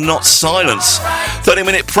 Sound Not Silence.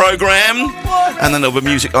 30-minute programme, and then there'll be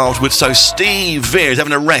music afterwards. So Steve Veer is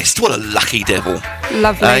having a rest. What a lucky devil.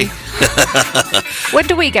 Lovely. When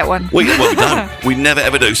do we get one? We don't. We never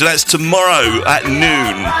ever do. So that's tomorrow at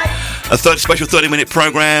noon. A special 30-minute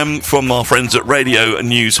programme from our friends at Radio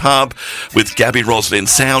News Hub with Gabby Roslin,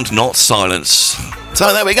 Sound Not Silence.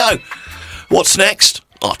 So there we go. What's next?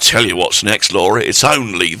 I'll tell you what's next, Laura. It's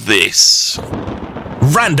only this.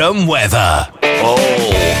 Random weather. Oh.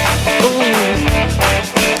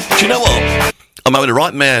 Do you know what? I'm having the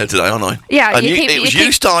right mare today, aren't I? Yeah, and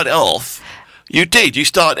you started off. You did. You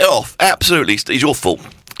started off. Absolutely. It's your fault.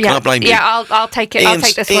 Yeah. Can I blame you? Yeah, I'll take it. I'll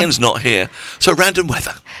take this one. Ian's not here. So random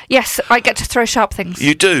weather. Yes, I get to throw sharp things.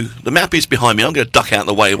 You do. The map is behind me. I'm going to duck out of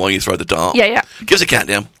the way while you throw the dart. Yeah. Give us a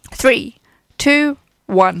countdown. 3, 2,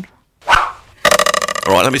 1. All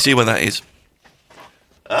right, let me see where that is.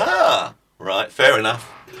 Ah, right, fair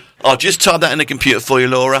enough. I'll just type that in the computer for you,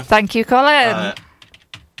 Laura. Thank you, Colin.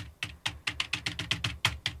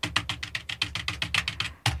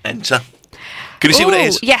 Enter. Can you see what it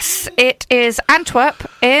is? Yes, it is Antwerp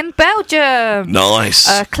in Belgium. Nice.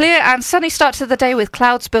 A clear and sunny start to the day with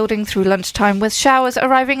clouds building through lunchtime with showers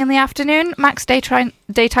arriving in the afternoon. Max daytime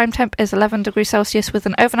temp is 11 degrees Celsius with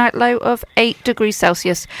an overnight low of 8 degrees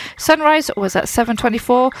Celsious. Sunrise was at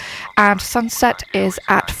 7:24 and sunset is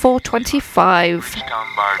at 4:25.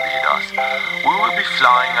 Barbados. We will be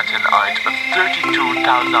flying at an height of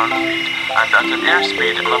 32,000 feet and at an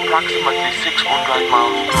airspeed of approximately 600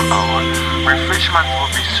 miles per hour. Refreshment will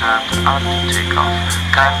be served after takeoff.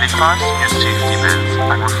 Kindly fasten your safety belts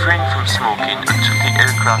and refrain from smoking until the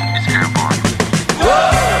aircraft is airborne. Whoa,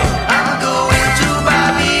 I'm going to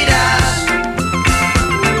Barbados.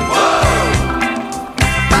 Whoa,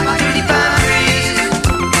 back to the Paris.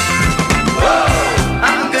 Whoa,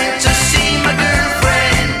 I'm going to see my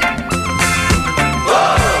girlfriend.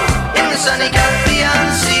 Whoa, in the sunny Caribbean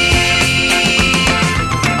Sea.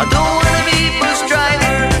 I don't want to be a bus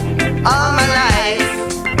driver all my life.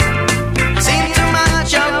 Seen too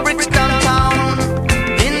much of Brixton town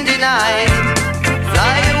in the night.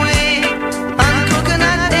 Fly away on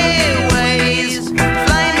Coconut Airways.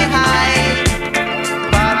 Fly me high,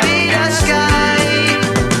 Barbados sky.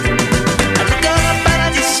 I look up at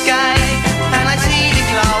the sky and I see the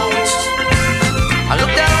clouds. I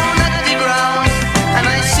look down at the ground and I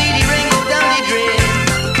see the rain go down the drain.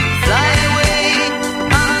 Fly away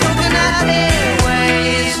on Coconut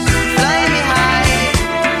Airways. Fly me high,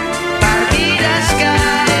 Barbados sky.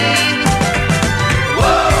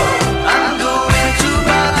 Whoa, I'm going to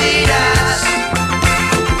Barbados.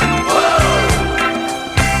 Whoa,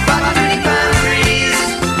 back to the Paris.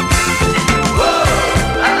 Whoa,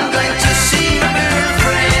 I'm going to see my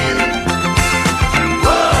girlfriend.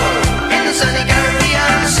 Whoa, in the sunny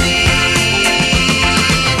Caribbean Sea.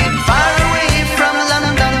 Far away from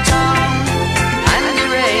London town and the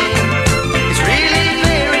rain. It's really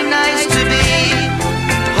very nice to be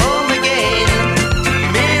home again.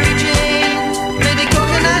 Mary Jane made the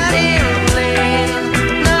coconut airplane.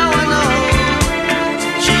 Now I know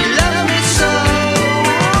she loves me so.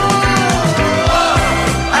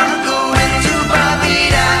 I'm going to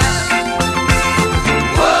Barbados.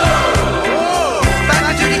 Whoa, back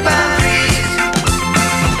to the Paris.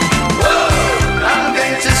 Whoa, I'm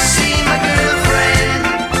going to see my girlfriend.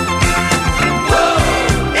 Whoa,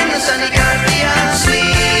 in the sunny Caribbean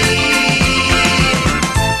Sea.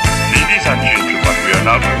 Ladies and gentlemen, we are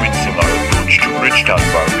now commencing our approach to Bridgetown,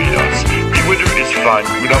 Barbados. The weather is fine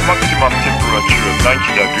with a maximum temperature of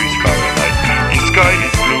 90 degrees Fahrenheit. The sky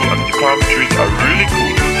is blue and the palm trees are really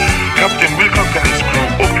cool. Captain Wilcox and his crew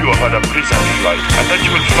hope you have had a pleasant flight and that you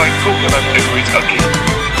will find Coconut Airways again.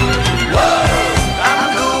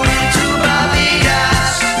 I'm going to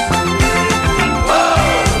Barbados. Whoa,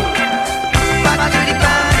 back to the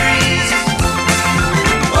Paris.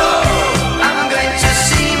 Whoa, I'm going to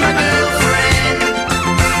see my girlfriend.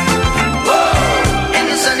 Whoa, in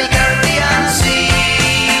the sunny Caribbean Sea.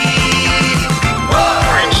 Whoa,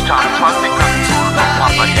 Bridgetown traffic control from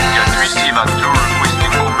Papa India to receive a tour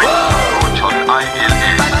requesting for medical approach on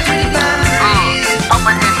ILS.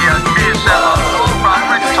 Papa India, 37, full from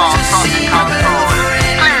Bridgetown traffic control.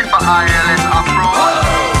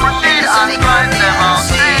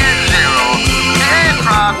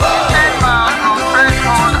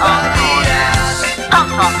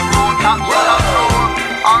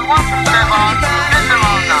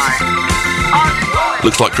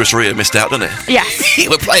 like Chris Rea missed out, doesn't it? Yes.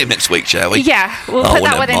 We'll play him next week, shall we? Yeah, we'll put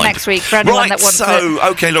that one in next week for anyone that wants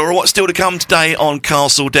it. Okay, Laura, what's still to come today on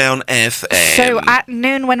Castle Down FM? So at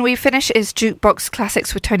noon when we finish is Jukebox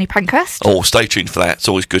Classics with Tony Pankhurst. Oh, stay tuned for that. It's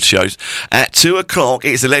always good shows. At 2 o'clock,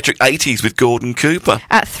 it's Electric 80s with Gordon Cooper.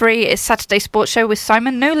 At 3 is Saturday Sports Show with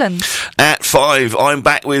Simon Newlands. At 5, I'm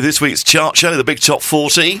back with this week's chart show, the Big Top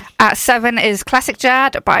 40. At 7 is Classic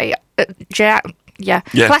Jazz by...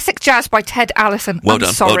 Classic Jazz by Ted Allison. Well I'm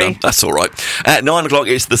done, sorry. well done. That's all right. At 9 o'clock,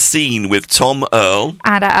 it's The Scene with Tom Earl.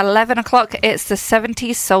 And at 11 o'clock, it's the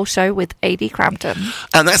 70s Soul Show with A.D. Crampton.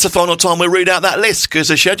 And that's the final time we read out that list, because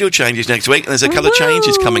the schedule changes next week, and there's a couple of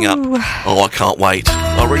changes coming up. Oh, I can't wait.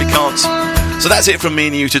 I really can't. So that's it from me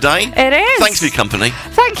and you today. It is. Thanks for your company.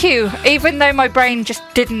 Thank you, even though my brain just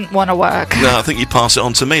didn't want to work. No, I think you pass it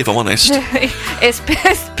on to me, if I'm honest. It's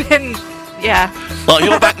been... Yeah. Well,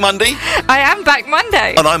 you're back Monday. I am back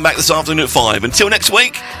Monday. And I'm back this afternoon at 5. Until next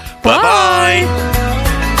week, bye-bye.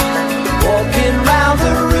 Walking round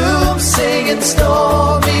the room singing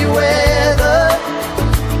stormy weather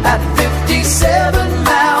at 57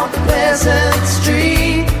 Mount Pleasant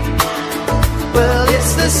Street. Well,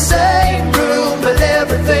 it's the same room, but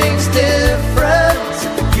everything's different.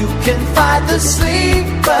 You can fight the sleep,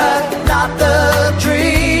 but not the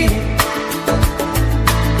dream.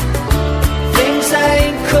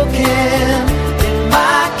 Ain't cooking in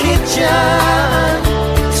my kitchen.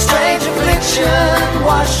 Strange affliction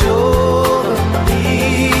wash over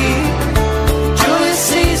me. Julius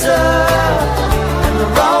Caesar and the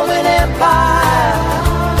Roman Empire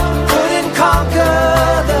couldn't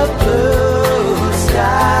conquer the blue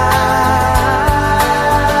sky.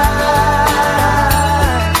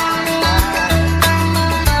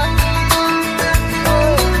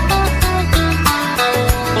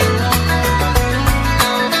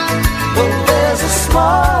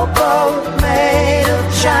 Small boat made of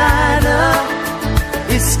china.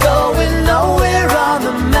 It's going nowhere on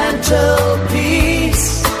the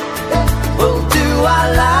mantelpiece. Well, do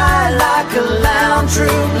I lie like a lounge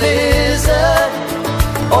room lizard,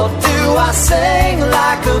 or do I sing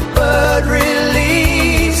like a bird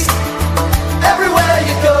released? Everywhere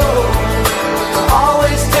you go,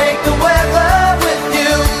 always take the weather with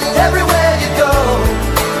you. Everywhere you go,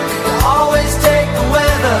 always take the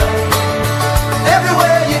weather.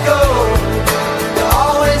 Everywhere you go, you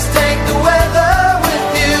always take the weather with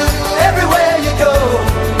you. Everywhere you go,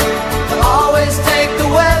 you always take the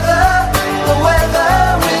weather with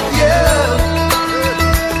you. Everywhere you go,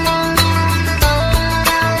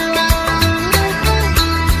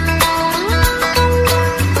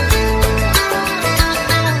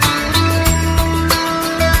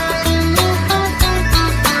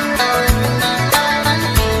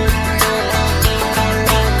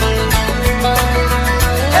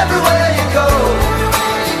 you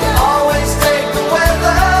always take the weather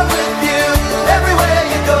with you. Everywhere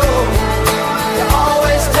you go, you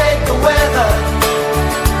always take the weather.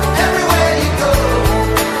 Everywhere you go, you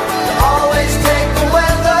always take the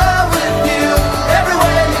weather with you.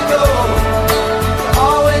 Everywhere you go, you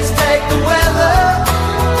always take the weather.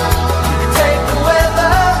 You take the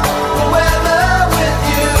weather with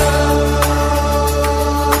you.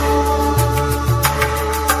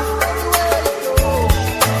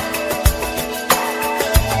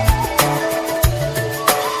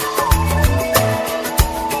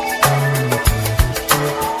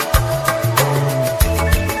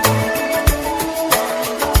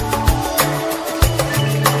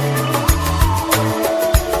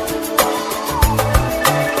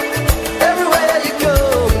 Everywhere you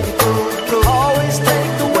go, you'll always take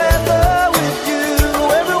the weather with you.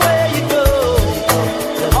 Everywhere you go,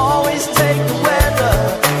 you'll always take the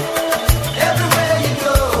weather. Everywhere you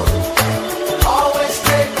go, you'll always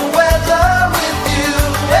take the weather with you.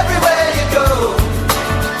 Everywhere you go,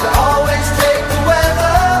 you'll always take the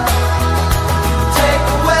weather. Take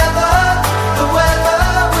the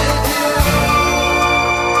weather with you.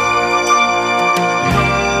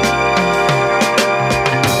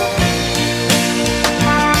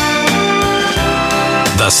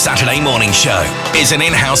 The Saturday Morning Show is an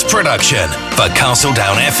in-house production for Castle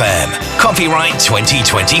Down FM. Copyright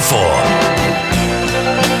 2024.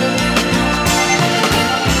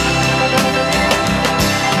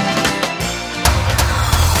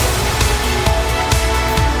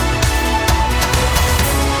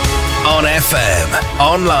 On FM,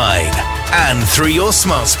 online, and through your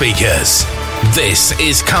smart speakers. This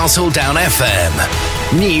is Castle Down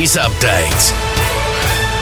FM. News Update.